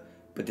Luka.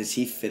 But does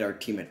he fit our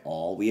team at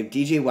all? We have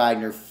DJ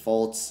Wagner,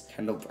 Fultz,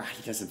 Kendall.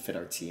 He doesn't fit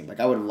our team. Like,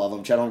 I would love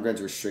him. Chet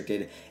Holmgren's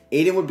restricted.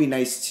 Aiden would be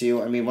nice,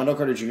 too. I mean, Wendell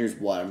Carter Jr. is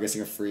what? I'm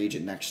guessing a free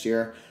agent next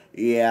year.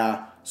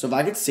 Yeah. So if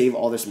I could save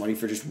all this money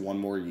for just one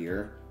more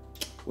year,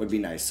 would be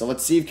nice. So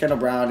let's see if Kendall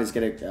Brown is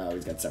going to... Oh,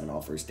 he's got 7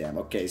 offers. Damn.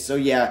 Okay. So,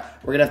 yeah,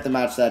 we're going to have to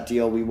match that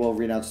deal. We will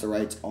renounce the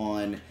rights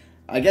on...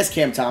 I guess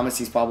Cam Thomas,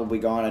 he's probably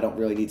gone. I don't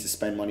really need to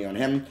spend money on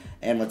him.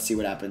 And let's see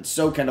what happens.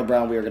 So Kendall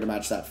Brown, we are going to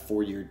match that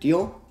 4-year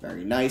deal.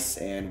 Very nice.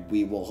 And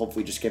we will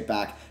hopefully just get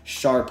back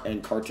Sharpe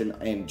and Carton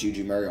and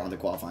Juju Murray on the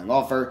qualifying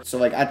offer. So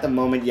like at the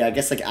moment, yeah, I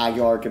guess like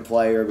Aguilar could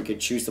play, or we could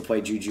choose to play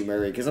Juju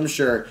Murray, because I'm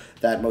sure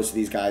that most of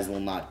these guys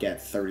will not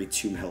get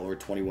 32 mil or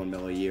 21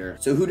 mil a year.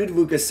 So who did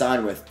Luka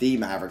sign with? The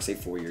Mavericks, a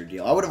 4-year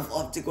deal. I would have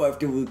loved to go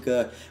after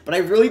Luka, but I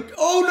really...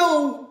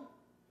 Oh,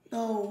 no!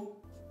 No.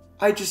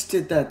 I just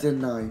did that,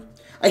 didn't I?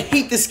 I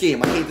hate this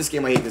game. I hate this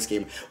game. I hate this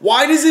game.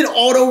 Why does it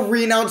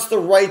auto-renounce the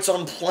rights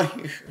on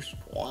players?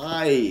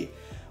 Why?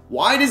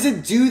 Why does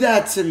it do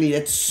that to me?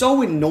 It's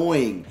so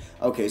annoying.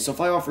 Okay, so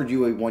if I offered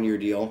you a 1-year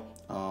deal,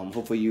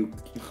 hopefully you're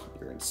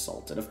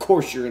insulted. Of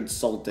course you're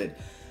insulted.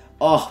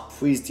 Oh,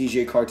 please,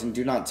 DJ Carton,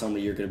 do not tell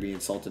me you're going to be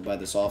insulted by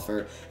this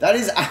offer. That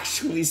is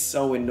actually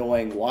so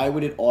annoying. Why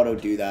would it auto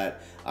do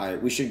that? All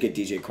right, we should get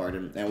DJ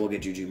Carton, and we'll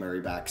get Juju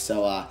Murray back.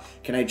 So,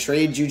 can I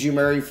trade Juju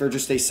Murray for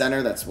just a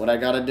center? That's what I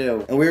got to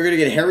do. And we're going to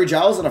get Harry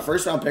Giles on a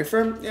first-round pick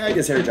for him? Yeah, I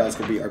guess Harry Giles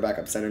could be our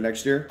backup center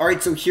next year. All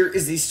right, so here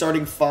is the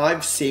starting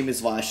 5, same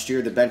as last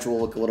year. The bench will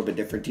look a little bit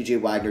different.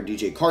 DJ Wagner,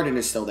 DJ Carton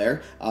is still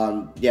there.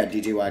 Yeah,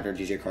 DJ Wagner,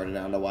 DJ Carton.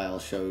 I don't know why I'll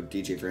show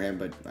DJ for him,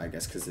 but I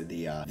guess because of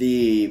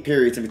the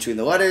periods in between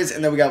the letters.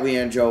 And then we got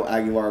Leandro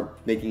Aguilar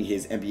making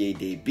his NBA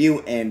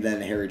debut, and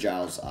then Harry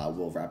Giles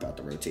will wrap out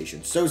the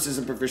rotation. So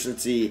system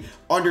proficiency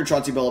under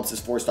Chauncey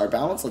Billups' 4-star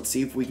balance. Let's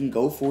see if we can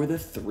go for the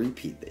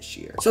 3-peat this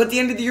year. So at the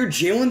end of the year,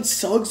 Jalen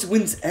Suggs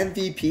wins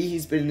MVP.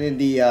 He's been in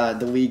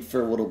the league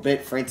for a little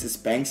bit. Francis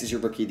Banks is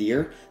your rookie of the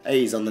year. Hey,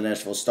 he's on the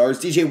Nashville Stars.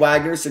 DJ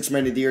Wagner, 6th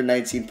man of the year,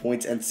 19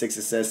 points and 6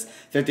 assists,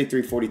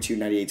 53, 42,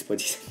 98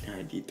 splits,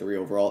 93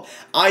 overall.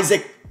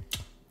 Isaac,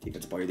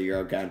 Defensive Player of the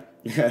Year again.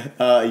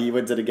 He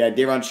wins it again.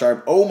 Day'Ron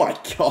Sharpe, oh my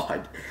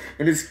god.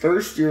 In his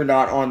first year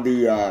not on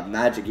the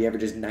Magic, he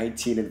averages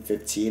 19 and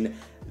 15.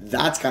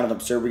 That's kind of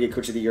absurd. We get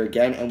Coach of the Year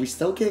again, and we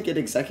still can't get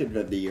Executive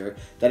of the Year.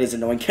 That is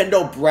annoying.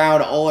 Kendall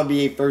Brown,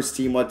 All-NBA first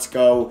team. Let's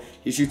go.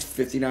 He shoots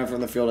 59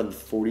 from the field and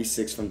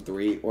 46 from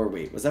 3. Or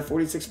wait, was that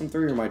 46 from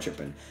 3 or am I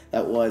tripping?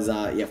 That was,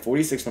 yeah,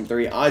 46 from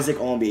 3. Isaac,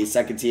 All-NBA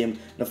second team.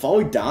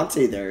 Nafali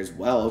Dante there as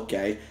well.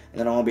 Okay. And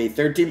then All-NBA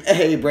third team.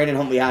 Hey, Brandon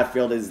Huntley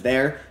Hatfield is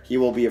there. He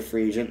will be a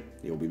free agent.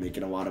 He'll be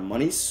making a lot of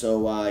money.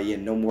 So, yeah,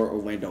 no more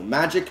Orlando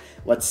Magic.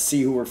 Let's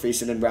see who we're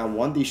facing in round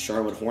 1. The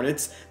Charlotte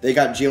Hornets. They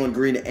got Jalen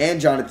Green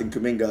and Jonathan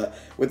Kuminga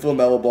with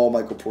LaMelo Ball,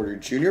 Michael Porter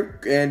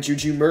Jr., and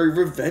Juju Murray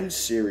Revenge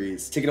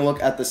Series. Taking a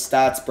look at the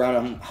stats, Brown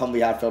and Huntley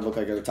Hatfield look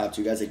like they're the top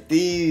 2 guys. Like,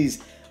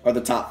 these are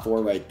the top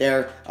 4 right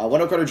there.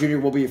 Wendell Carter Jr.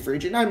 will be a free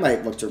agent. I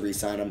might look to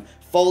re-sign him.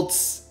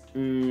 Fultz.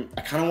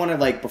 I kind of want to,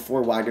 like,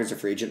 before Wagner's a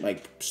free agent,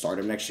 like, start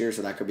him next year,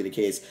 so that could be the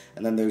case.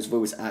 And then there's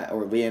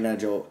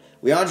Leandro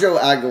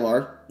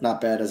Aguilar, not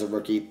bad as a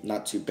rookie,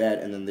 not too bad.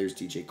 And then there's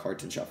DJ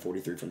Carton, shot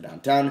 43 from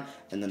downtown.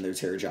 And then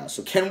there's Harry Giles.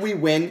 So can we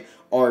win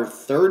our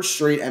 3rd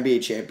straight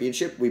NBA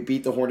championship? We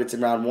beat the Hornets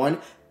in round 1,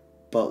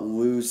 but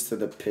lose to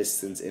the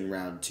Pistons in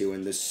round 2.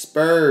 And the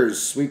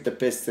Spurs sweep the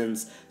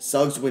Pistons.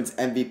 Suggs wins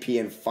MVP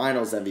and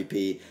Finals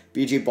MVP.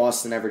 BJ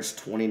Boston averaged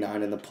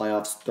 29 in the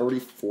playoffs,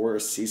 34 a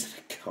season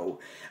ago.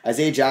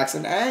 Isaiah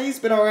Jackson, he's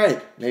been all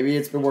right. Maybe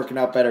it's been working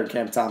out better than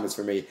Cam Thomas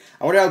for me.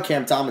 I wonder how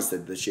Cam Thomas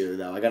did this year,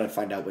 though. I got to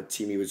find out what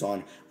team he was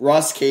on.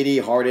 Russ,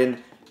 KD,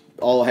 Harden,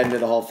 all heading to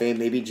the Hall of Fame.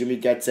 Maybe Jimmy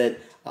gets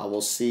it. We'll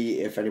see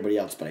if anybody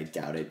else, but I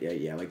doubt it.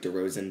 Yeah, like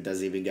DeRozan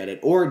doesn't even get it.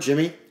 Or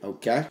Jimmy.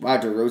 Okay.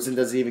 Wow, DeRozan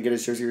doesn't even get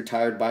his jersey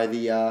retired by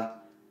the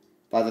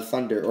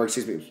Thunder, or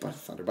excuse me,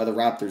 by the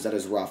Raptors. That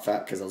is rough,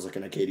 because I was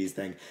looking at KD's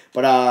thing.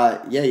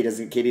 But yeah,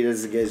 KD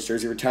doesn't get his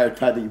jersey retired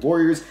by the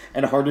Warriors,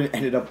 and Harden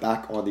ended up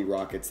back on the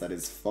Rockets. That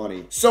is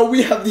funny. So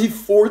we have the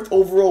 4th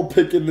overall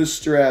pick in this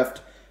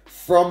draft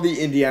from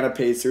the Indiana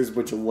Pacers,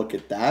 which look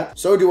at that.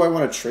 So do I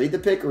want to trade the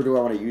pick or do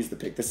I want to use the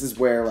pick? This is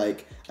where,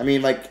 like, I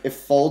mean, like,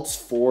 if Fultz,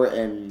 4,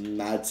 and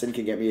Madsen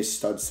can get me a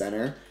stud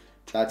center,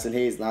 Jackson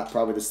Hayes, not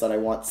probably the stud I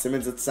want.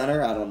 Simmons at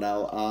center, I don't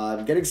know.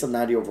 I'm getting some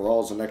 90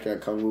 overalls, so Nneka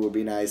Okongwu would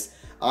be nice.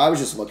 I was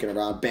just looking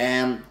around.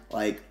 Bam!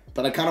 Like,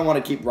 but I kind of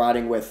want to keep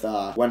riding with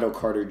Wendell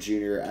Carter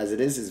Jr. as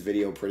it is his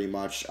video pretty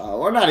much.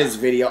 Or not his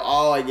video.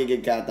 Oh, I can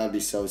get cat. That'd be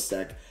so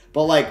sick.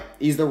 But, like,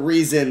 he's the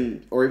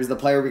reason, or he was the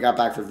player we got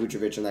back for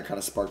Vucevic, and that kind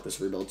of sparked this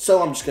rebuild.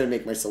 So I'm just going to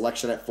make my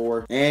selection at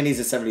 4. And he's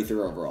a 73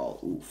 overall.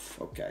 Oof.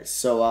 Okay.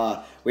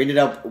 So we ended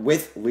up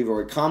with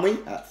Leroy Conley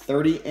at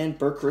 30 and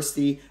Burke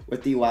Christie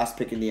with the last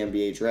pick in the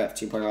NBA draft.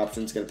 Team player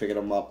options, going to pick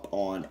them up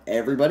on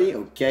everybody.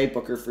 Okay.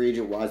 Booker free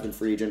agent, Wiseman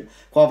free agent.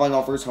 Qualifying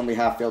offers, Huntley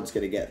Hatfield's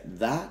going to get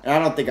that. And I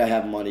don't think I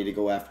have money to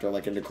go after,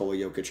 like, a Nikola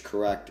Jokic,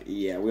 correct?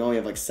 Yeah, we only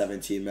have, like,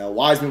 17 mil.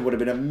 Wiseman would have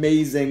been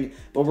amazing,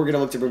 but we're going to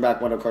look to bring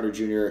back Wendell Carter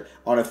Jr.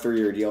 on a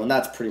 3-year deal, and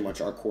that's pretty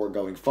much our core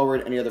going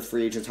forward. Any other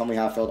free agents, Huntley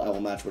Hatfield, I will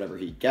match whatever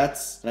he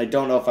gets. And I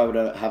don't know if I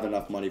would have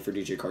enough money for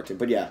DJ Carton,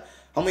 but yeah.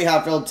 Huntley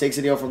Hatfield takes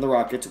a deal from the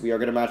Rockets. We are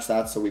going to match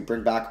that, so we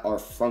bring back our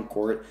front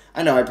court.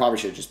 I know I probably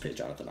should have just paid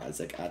Jonathan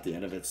Isaac at the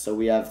end of it. So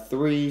we have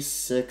 3,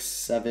 6,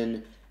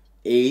 7,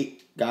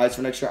 8 guys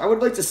for next year. I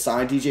would like to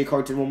sign DJ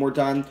Carton one more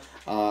time.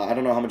 I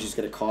don't know how much he's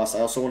going to cost.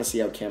 I also want to see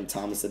how Cam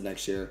Thomas did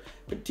next year.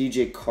 But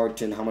DJ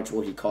Carton, how much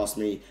will he cost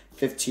me?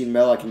 15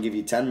 mil. I can give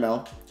you 10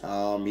 mil.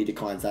 He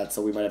declines that,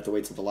 so we might have to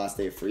wait till the last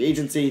day of free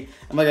agency.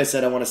 And like I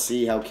said, I want to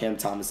see how Cam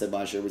Thomas did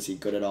last year. Was he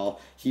good at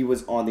all? He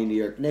was on the New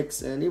York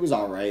Knicks, and he was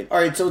all right. All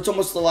right, so it's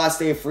almost the last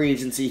day of free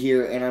agency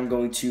here, and I'm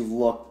going to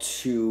look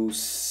to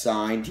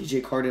sign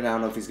DJ Carton. I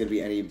don't know if he's going to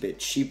be any bit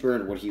cheaper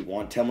and what he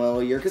want, 10 mil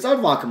a year, because I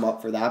would lock him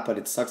up for that, but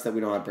it sucks that we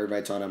don't have bird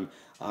rights on him.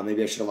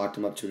 Maybe I should have locked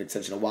him up to an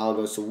extension a while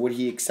ago. So would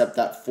he accept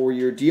that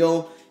 4-year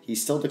deal? He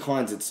still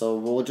declines it, so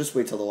we'll just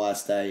wait till the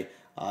last day.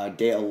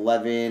 Day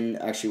 11,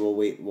 actually we'll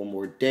wait one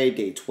more day,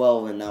 day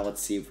 12, and now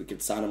let's see if we can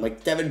sign him.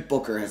 Like Devin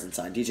Booker hasn't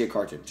signed. DJ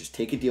Carton, just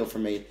take a deal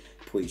from me,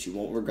 please. You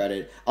won't regret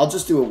it. I'll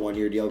just do a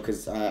 1-year deal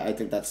because I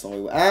think that's the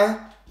only way.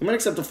 He might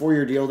accept a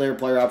 4-year deal there,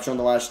 player option on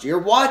the last year.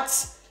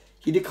 What?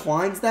 He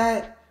declines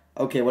that?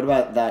 Okay, what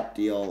about that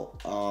deal?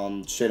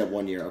 Straight up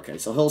 1 year. Okay,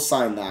 so he'll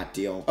sign that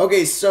deal.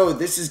 Okay, so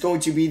this is going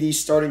to be the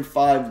starting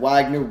 5.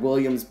 Wagner,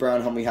 Williams,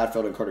 Brown, Huntley,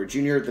 Hatfield, and Carter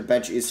Jr. The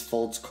bench is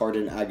Fultz,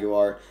 Carton,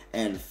 Aguilar,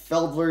 and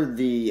Feldler.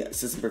 The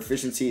system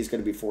proficiency is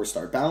going to be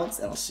 4-star balance.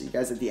 And I'll see you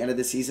guys at the end of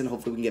the season.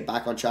 Hopefully we can get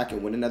back on track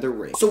and win another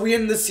ring. So we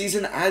end the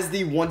season as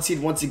the 1 seed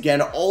once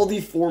again. All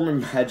the former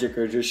Magic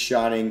are just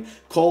shining.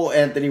 Cole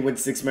Anthony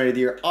wins 6th Man of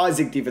the Year.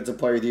 Isaac Defensive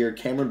Player of the Year.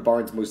 Cameron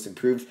Barnes Most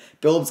Improved.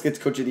 Billups gets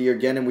Coach of the Year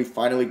again. And we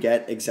finally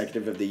get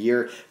Executive of the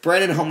Year.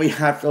 Brandon Huntley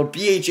Hatfield,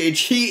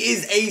 BHH. He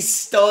is a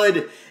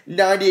stud.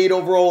 98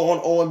 overall on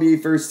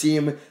All-NBA first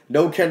team.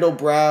 No Kendall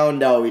Brown.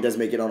 No, he does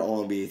make it on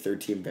All-NBA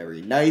third team.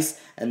 Very nice.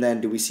 And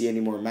then do we see any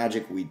more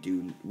Magic? We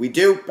do.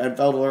 Ben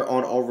Felder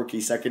on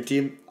all-rookie second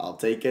team. I'll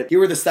take it.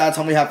 Here are the stats.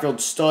 Huntley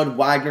Hatfield, stud.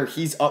 Wagner,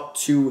 he's up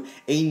to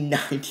a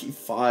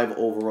 95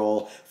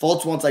 overall.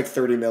 Fultz wants like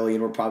 30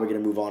 million. We're probably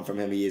going to move on from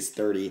him. He is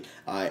 30.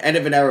 End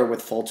of an era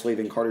with Fultz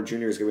leaving. Carter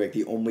Jr. is going to be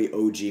like the only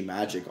OG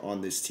Magic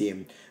on this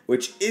team,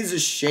 which is a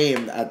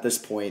shame at this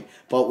point.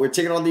 But we're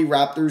taking on the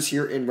Raptors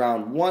here in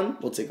round 1.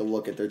 We'll take a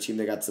look at their team.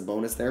 They got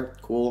Sabonis there.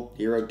 Cool.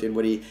 Hero,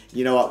 Dinwiddie.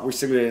 You know what? We're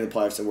simulating the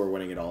playoffs and we're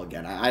winning it all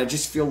again. I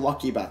just feel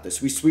lucky about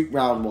this. We sweep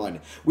round 1.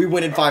 We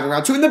win in 5 in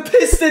round 2. And the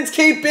Pistons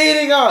keep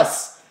beating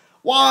us.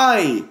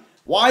 Why?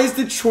 Why does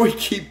Detroit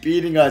keep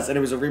beating us? And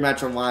it was a rematch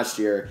from last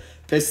year.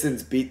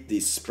 Pistons beat the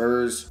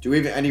Spurs. Do we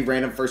have any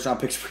random first round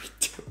picks? We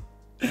do.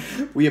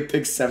 We have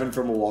pick 7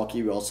 from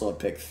Milwaukee. We also have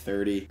pick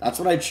 30. That's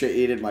what I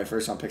traded my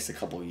first round picks a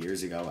couple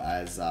years ago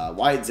as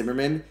Wyatt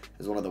Zimmerman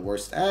is one of the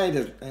worst.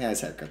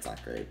 His haircut's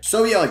not great.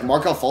 So yeah, like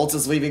Markelle Fultz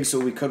is leaving, so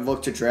we could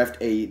look to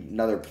draft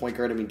another point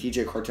guard. I mean,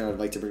 DJ Carton I'd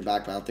like to bring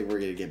back, but I don't think we're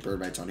going to get bird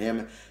rights on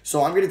him.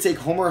 So I'm going to take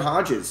Homer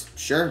Hodges.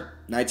 Sure.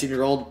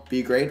 19-year-old,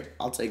 B grade.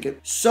 I'll take it.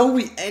 So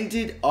we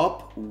ended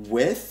up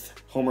with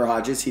Homer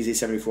Hodges, he's a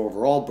 74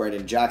 overall.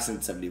 Brandon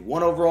Jackson,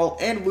 71 overall.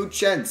 And Lu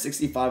Chen,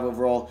 65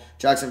 overall.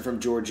 Jackson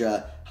from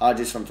Georgia.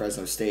 Hodges from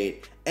Fresno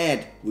State.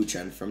 And Lu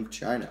Chen from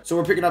China. So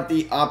we're picking up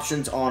the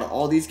options on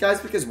all these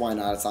guys because why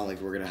not? It's not like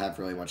we're going to have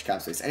really much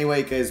cap space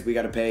anyway because we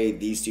got to pay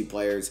these 2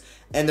 players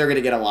and they're going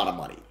to get a lot of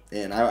money.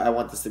 And I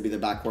want this to be the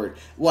backcourt.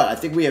 What? I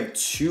think we have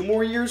 2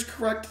 more years,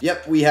 correct?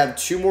 Yep, we have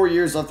 2 more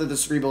years left of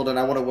this rebuild and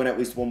I want to win at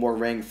least 1 more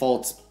ring.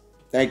 Fultz,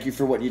 thank you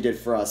for what you did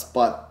for us,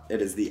 but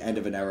it is the end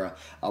of an era.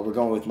 We're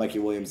going with Mikey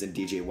Williams and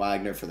DJ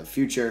Wagner for the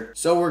future.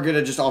 So we're going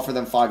to just offer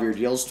them 5-year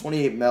deals.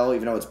 28 mil,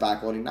 even though it's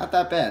backloading. Not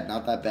that bad.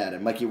 Not that bad.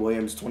 And Mikey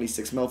Williams,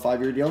 26 mil,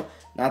 5-year deal.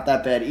 Not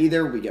that bad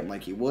either. We get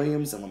Mikey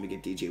Williams, and let me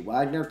get DJ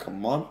Wagner.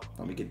 Come on.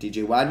 Let me get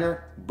DJ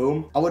Wagner.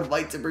 Boom. I would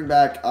like to bring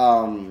back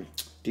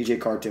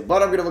DJ Carton,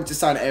 but I'm going to look to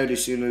sign Ayo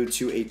Dosunmu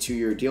to a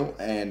 2-year deal,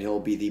 and he'll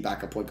be the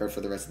backup point guard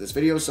for the rest of this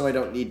video, so I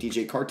don't need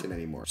DJ Carton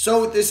anymore.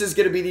 So this is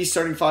going to be the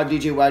starting 5,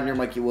 DJ Wagner,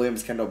 Mikey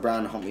Williams, Kendall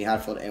Brown, Huntley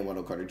Hatfield, and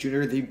Wendell Carter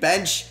Jr. The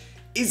bench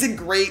isn't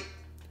great.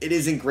 It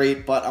isn't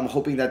great, but I'm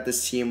hoping that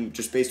this team,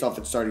 just based off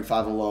its starting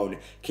 5 alone,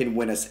 can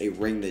win us a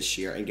ring this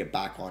year and get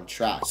back on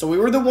track. So we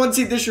were the 1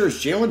 seed this year.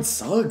 Jalen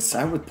Suggs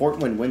signed with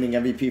Portland, winning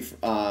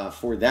MVP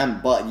for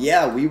them. But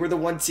yeah, we were the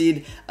 1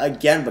 seed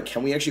again. But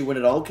can we actually win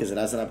it all? Because it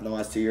hasn't happened in the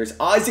last 2 years.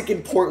 Isaac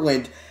in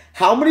Portland.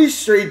 How many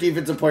straight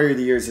Defensive Player of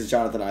the Years has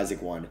Jonathan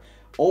Isaac won?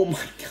 Oh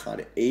my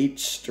god, 8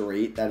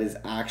 straight. That is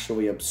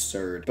actually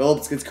absurd.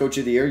 Billups gets Coach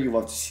of the Year. You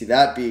love to see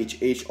that.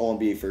 BHH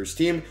All-NBA First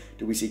Team.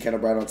 Do we see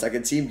Kendall Brown on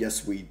second team?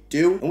 Yes, we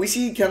do. And we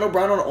see Kendall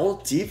Brown on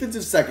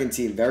All-Defensive second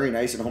team. Very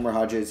nice. And Homer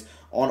Hodges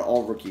on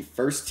All-Rookie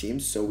first team.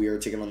 So we are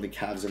taking on the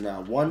Cavs in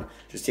round 1.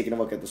 Just taking a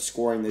look at the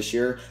scoring this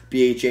year.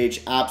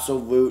 BHH,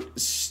 absolute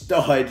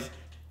stud.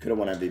 Could have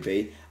won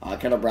MVP.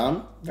 Kendall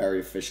Brown, very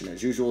efficient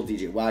as usual.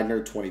 DJ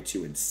Wagner,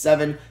 22 and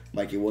 7.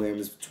 Mikey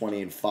Williams,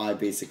 20 and 5,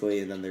 basically.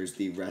 And then there's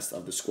the rest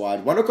of the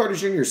squad. Wendell Carter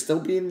Jr. still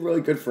being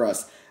really good for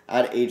us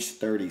at age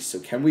 30. So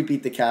can we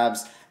beat the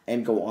Cavs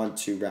and go on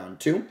to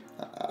round 2?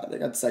 They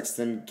got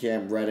Sexton,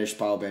 Cam Reddish,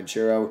 Paolo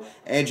Banchero,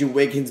 Andrew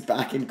Wiggins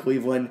back in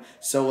Cleveland.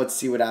 So let's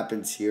see what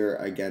happens here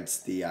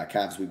against the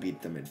Cavs. We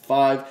beat them in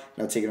 5.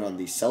 Now taking on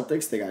the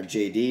Celtics. They got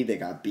JD, they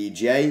got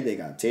BJ, they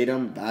got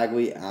Tatum,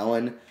 Bagley,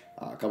 Allen.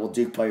 A couple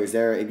Duke players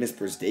there. Ignas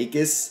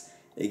Brzdeikis.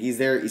 Iggy's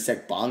there.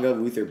 Isaac Bonga,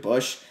 Luther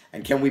Bush.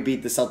 And can we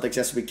beat the Celtics?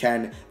 Yes, we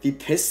can. The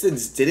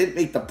Pistons didn't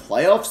make the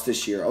playoffs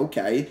this year.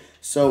 Okay.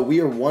 So we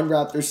are 1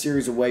 Raptors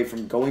series away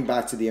from going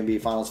back to the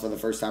NBA Finals for the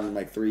first time in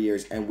like 3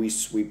 years, and we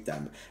sweep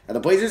them. Now, the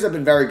Blazers have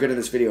been very good in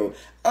this video.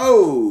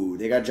 Oh,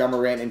 they got John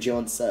Morant and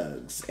Jalen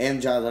Suggs.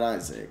 And Jonathan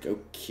Isaac.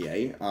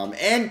 Okay.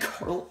 And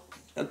Carl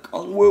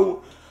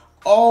Kongwu.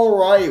 All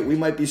right. We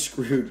might be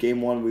screwed.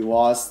 Game 1, we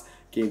lost.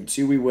 Game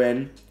 2, we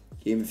win.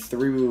 Game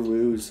 3, we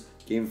lose.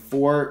 Game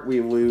 4, we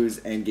lose.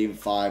 And Game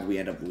 5, we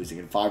end up losing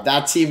in 5.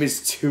 That team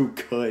is too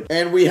good.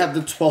 And we have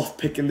the 12th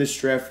pick in this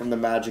draft from the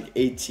Magic,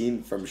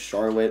 18 from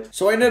Charlotte.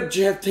 So I ended up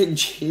drafting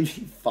Jamie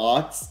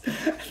Foxx.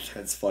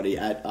 That's funny.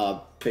 At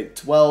pick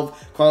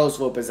 12. Carlos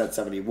Lopez at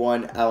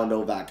 71. Alan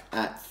Novak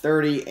at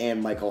 30.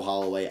 And Michael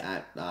Holloway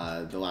at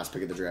the last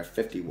pick of the draft,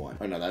 51.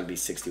 Oh, no, that would be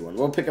 61.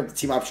 We'll pick up the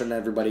team option on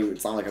everybody.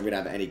 It's not like I'm going to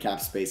have any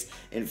cap space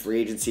in free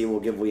agency.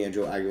 We'll give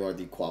Leandro Aguilar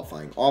the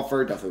qualifying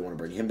offer. Definitely want to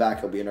bring him back.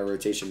 He'll be in our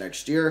rotation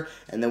next year.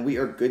 And then we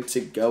are good to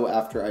go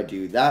after I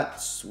do that.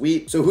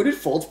 Sweet. So who did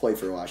Fultz play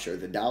for last year?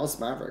 The Dallas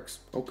Mavericks.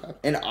 Okay.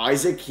 And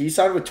Isaac, he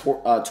signed with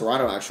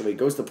Toronto, actually.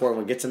 Goes to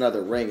Portland, gets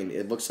another ring. And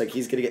it looks like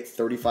he's going to get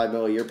 $35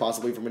 million a year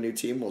possibly from a new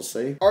team. We'll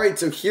see. All right,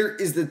 so here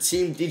is the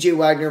team. DJ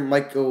Wagner,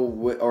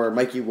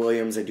 Mikey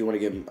Williams. I do want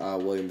to give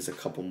Williams a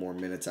couple more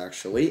minutes,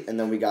 actually. And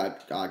then we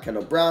got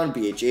Kendall Brown,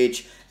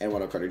 BHH, and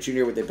Wendell Carter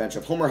Jr. with a bench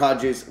of Homer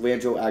Hodges,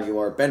 Leandro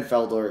Aguilar, Ben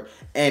Felder,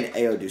 and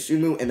Ayo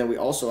Dosunmu. And then we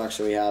also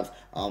actually have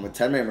a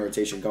 10-man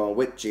rotation going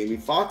with Jamie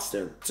Foxx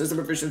there. System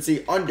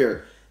efficiency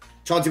under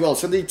Chauncey Billups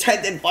for the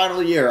 10th and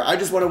final year. I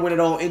just want to win it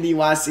all in the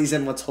last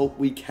season. Let's hope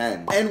we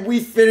can. And we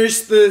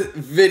finished the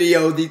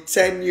video, the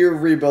 10-year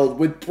rebuild,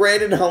 with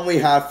Brandon Huntley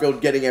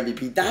Hatfield getting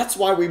MVP. That's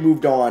why we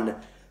moved on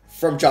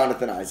from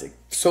Jonathan Isaac.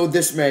 So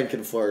this man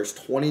can flourish.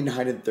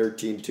 29 and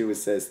 13, 2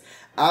 assists.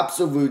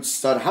 Absolute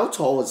stud. How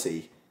tall is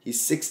he? He's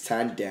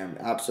 6'10". Damn,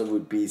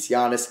 absolute beast.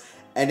 Giannis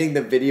ending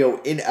the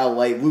video in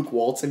LA. Luke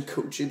Walton,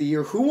 Coach of the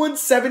Year. Who won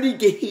 70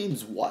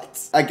 games?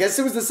 What? I guess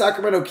it was the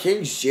Sacramento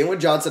Kings. Jalen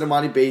Johnson,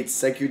 Amani Bates,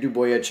 Sekou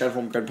Doumbouya, Chet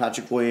Holmgren,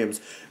 Patrick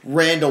Williams,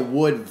 Randall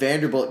Wood,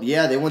 Vanderbilt.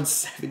 Yeah, they won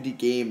 70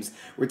 games.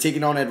 We're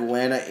taking on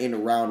Atlanta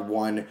in round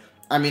 1.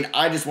 I mean,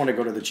 I just want to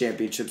go to the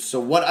championship.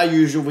 So what I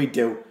usually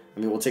do,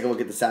 we'll take a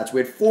look at the stats.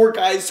 We had 4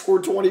 guys score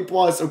 20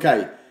 plus.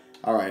 Okay.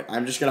 All right.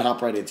 I'm just going to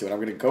hop right into it. I'm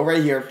going to go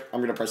right here.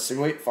 I'm going to press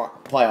simulate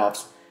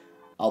playoffs.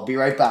 I'll be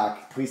right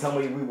back. Please tell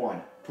me we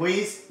won.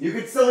 Please. You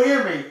can still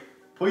hear me.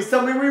 Please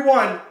tell me we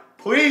won.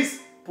 Please.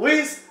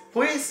 Please.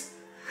 Please.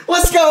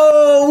 Let's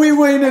go. We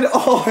win it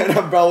all. And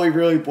I'm probably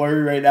really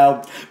blurry right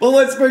now. But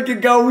let's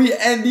freaking go. We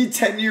end the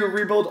 10-year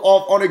rebuild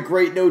off on a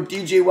great note.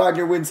 DJ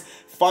Wagner wins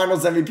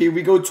Finals MVP.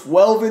 We go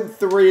 12 and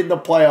 3 in the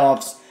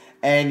playoffs.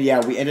 And yeah,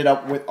 we ended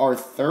up with our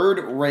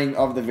 3rd ring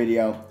of the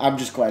video. I'm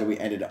just glad we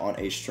ended on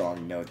a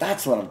strong note.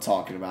 That's what I'm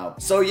talking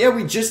about. So yeah,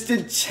 we just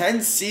did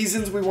 10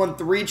 seasons. We won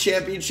 3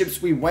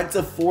 championships. We went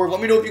to 4.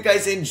 Let me know if you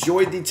guys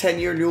enjoyed the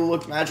 10-year New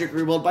Look Magic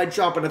rebuild by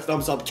dropping a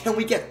thumbs up. Can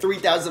we get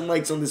 3,000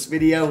 likes on this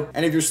video?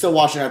 And if you're still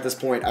watching at this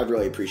point, I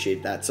really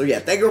appreciate that. So yeah,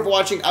 thank you for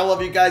watching. I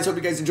love you guys. Hope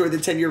you guys enjoyed the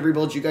 10-year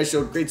rebuild. You guys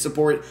showed great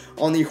support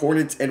on the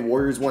Hornets and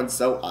Warriors one,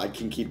 so I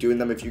can keep doing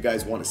them if you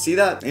guys want to see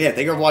that. And yeah,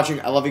 thank you for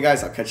watching. I love you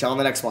guys. I'll catch you on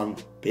the next one.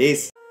 Peace.